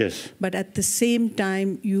religion. Yes. But at the same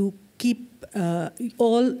time, you keep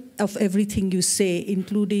all of everything you say,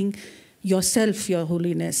 including yourself, Your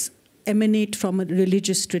Holiness, emanate from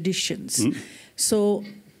religious traditions. So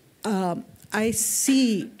I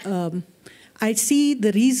see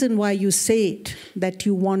the reason why you say it, that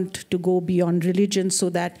you want to go beyond religion so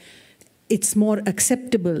that it's more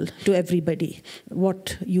acceptable to everybody,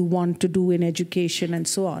 what you want to do in education and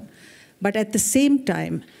so on. But at the same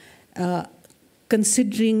time,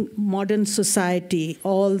 considering modern society,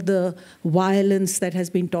 all the violence that has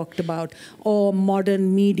been talked about, or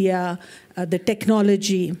modern media, the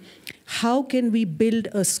technology, how can we build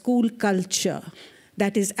a school culture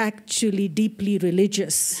that is actually deeply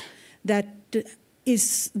religious, that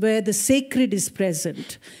is where the sacred is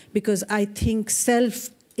present? Because I think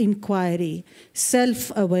self-inquiry,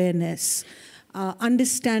 self-awareness,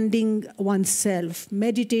 understanding oneself,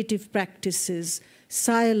 meditative practices,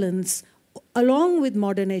 silence, along with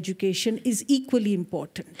modern education is equally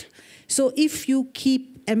important. So if you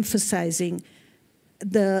keep emphasizing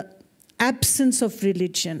the absence of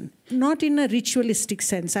religion, not in a ritualistic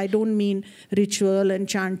sense, I don't mean ritual and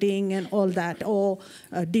chanting and all that, or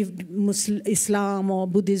Islam or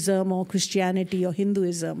Buddhism or Christianity or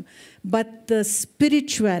Hinduism, but the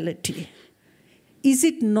spirituality, is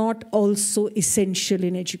it not also essential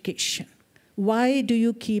in education? Why do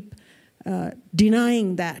you keep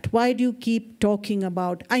denying that? Why do you keep talking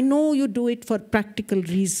about, I know you do it for practical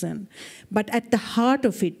reason, but at the heart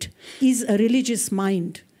of it is a religious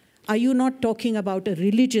mind. Are you not talking about a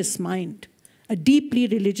religious mind, a deeply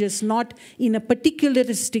religious, not in a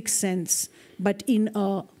particularistic sense, but in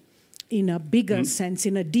a bigger sense,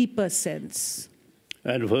 in a deeper sense?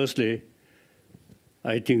 And firstly,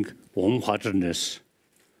 I think warm-heartedness,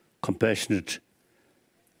 compassionate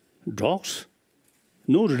dogs,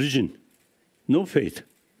 no religion, no faith,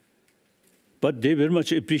 but they very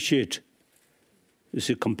much appreciate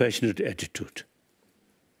this compassionate attitude.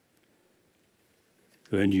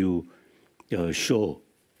 When you show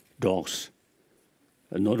dogs,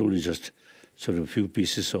 not only just sort of a few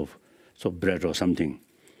pieces of bread or something,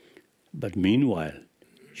 but meanwhile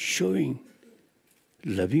showing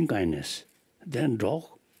loving kindness, then dog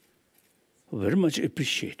very much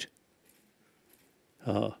appreciate.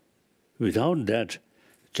 Without that,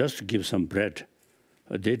 just give some bread,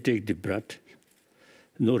 they take the bread,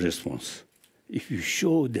 no response. If you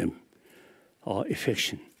show them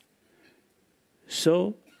affection.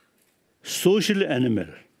 So, social animal,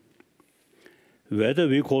 whether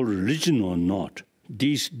we call religion or not,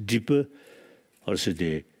 these deeper, or say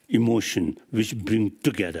the emotion which bring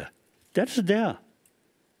together, that's there.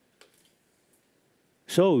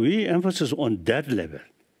 So we emphasize on that level.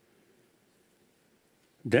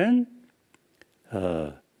 Then,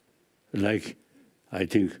 like I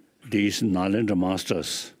think these Nalanda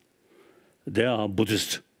masters, they are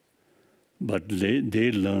Buddhist, but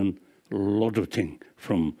they learn a lot of things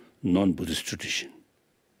from non-Buddhist tradition.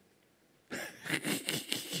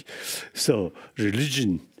 So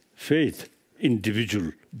religion, faith,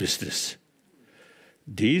 individual business,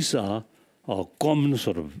 these are our common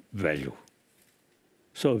sort of value.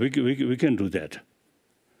 So we can do that.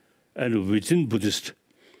 And within Buddhist,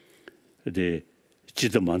 the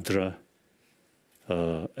Chitta Mantra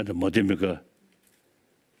and the Madhyamika,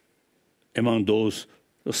 among those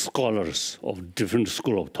scholars of different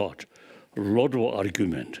school of thought, a lot of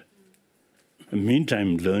argument.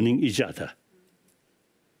 Meantime, learning each other.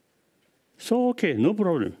 So, okay, no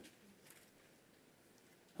problem.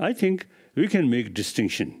 I think we can make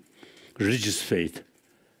distinction, religious faith,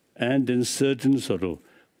 and then certain sort of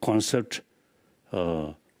concept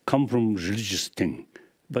come from religious thing.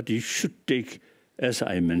 But you should take, as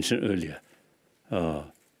I mentioned earlier,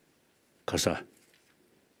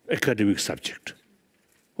 academic subject.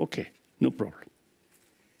 Okay, no problem.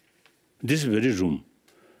 This very room,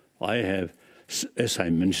 I have, as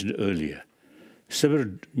I mentioned earlier, several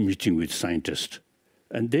meetings with scientists,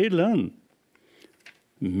 and they learn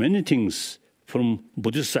many things from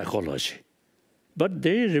Buddhist psychology, but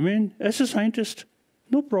they remain as a scientist,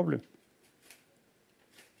 no problem.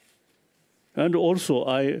 And also,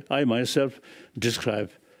 I myself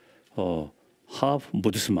describe half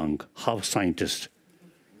Buddhist monk, half scientist,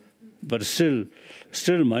 but still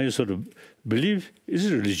my sort of belief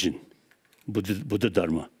is religion, Buddha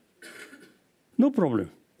Dharma. No problem.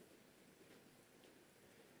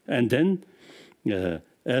 And then,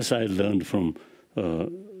 as I learned from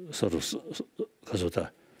sort of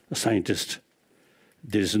a scientist.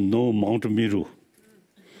 There is no Mount Meru.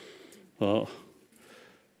 The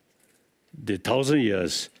 1,000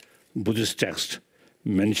 years Buddhist text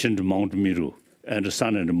mentioned Mount Meru, and the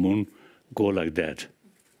sun and the moon go like that.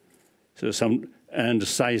 So and the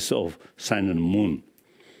size of sun and moon,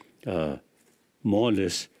 more or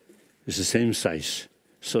less, is the same size.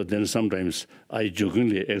 So then sometimes I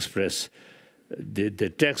jokingly express the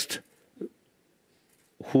text,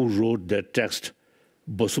 who wrote that text,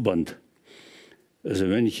 Bosuband. So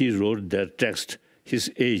when he wrote that text,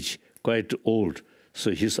 his age quite old,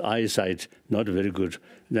 so his eyesight not very good.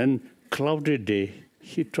 Then cloudy day,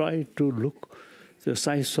 he tried to look the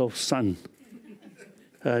size of sun.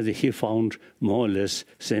 He found more or less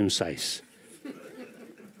same size.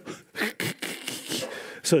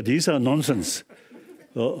 So these are nonsense.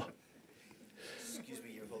 Excuse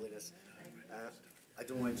me, Your Holiness. I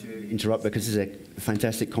don't want to interrupt because this is a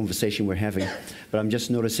fantastic conversation we're having, but I'm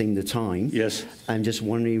just noticing the time. Yes. I'm just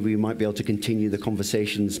wondering if we might be able to continue the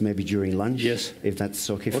conversations maybe during lunch. Yes. If that's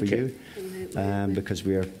okay for you. Because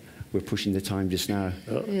we're pushing the time just now.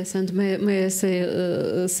 Yes, and may I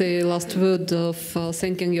say last word of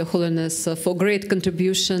thanking Your Holiness for great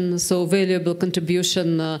contribution, so valuable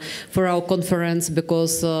contribution for our conference,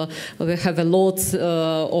 because we have a lot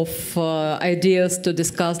of ideas to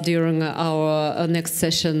discuss during our next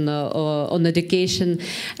session on education.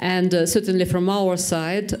 And certainly from our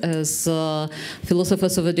side, as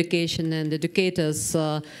philosophers of education and educators,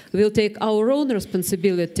 we'll take our own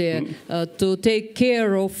responsibility to take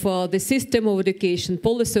care of the system of education,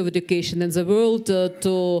 policy of education in the world,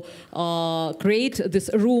 to create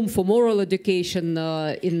this room for moral education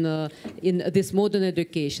in this modern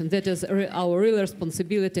education. That is our real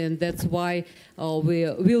responsibility, and that's why we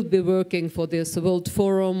will be working for this World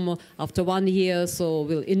Forum after 1 year, so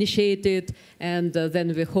we'll initiate it, and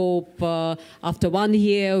then we hope after 1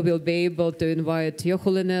 year we'll be able to invite Your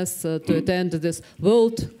Holiness to attend this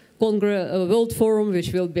World Forum,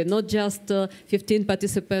 which will be not just 15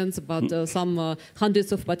 participants, but some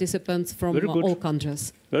hundreds of participants from all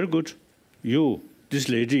countries. Very good. You, this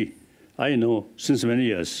lady, I know since many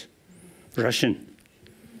years, Russian.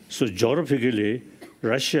 So geographically,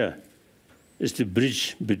 Russia is the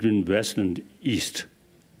bridge between West and East,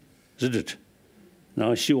 isn't it?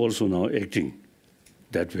 Now she also now acting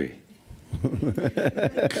that way.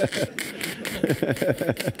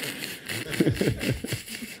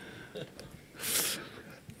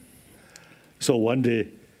 So one day,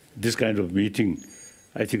 this kind of meeting,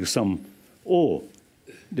 I think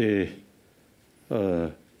the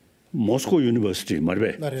Moscow University,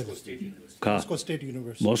 Moscow State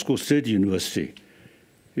University. Moscow State University,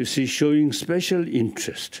 you see, showing special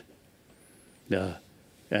interest, and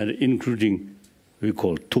including, we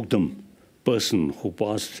call Tukdam, person who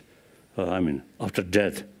passed, after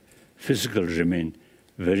death, physical remain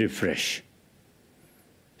very fresh.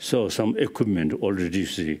 So some equipment already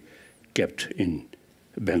see, kept in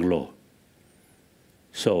Bangalore.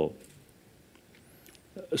 So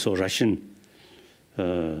Russian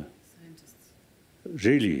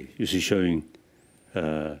really, you see, showing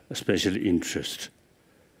a special interest.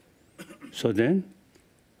 So then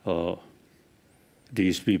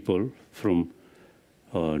these people from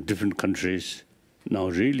different countries now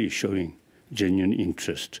really showing genuine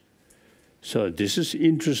interest. So this is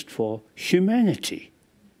interest for humanity.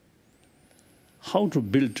 How to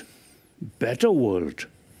build better world,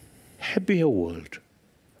 happier world,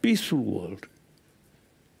 peaceful world.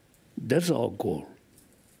 That's our goal.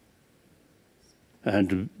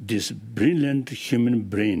 And this brilliant human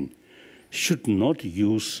brain should not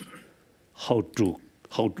use how to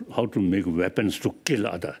make weapons to kill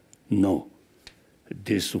others. No.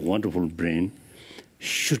 This wonderful brain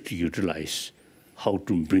should utilize how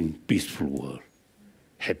to bring peaceful world,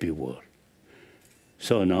 happy world.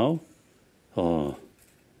 So now,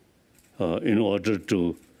 in order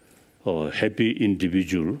to happy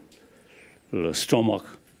individual, stomach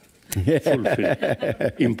fulfill,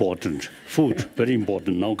 important. Food, very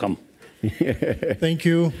important. Now come. Thank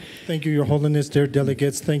you. Thank you, Your Holiness, dear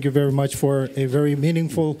delegates. Thank you very much for a very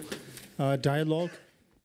meaningful dialogue.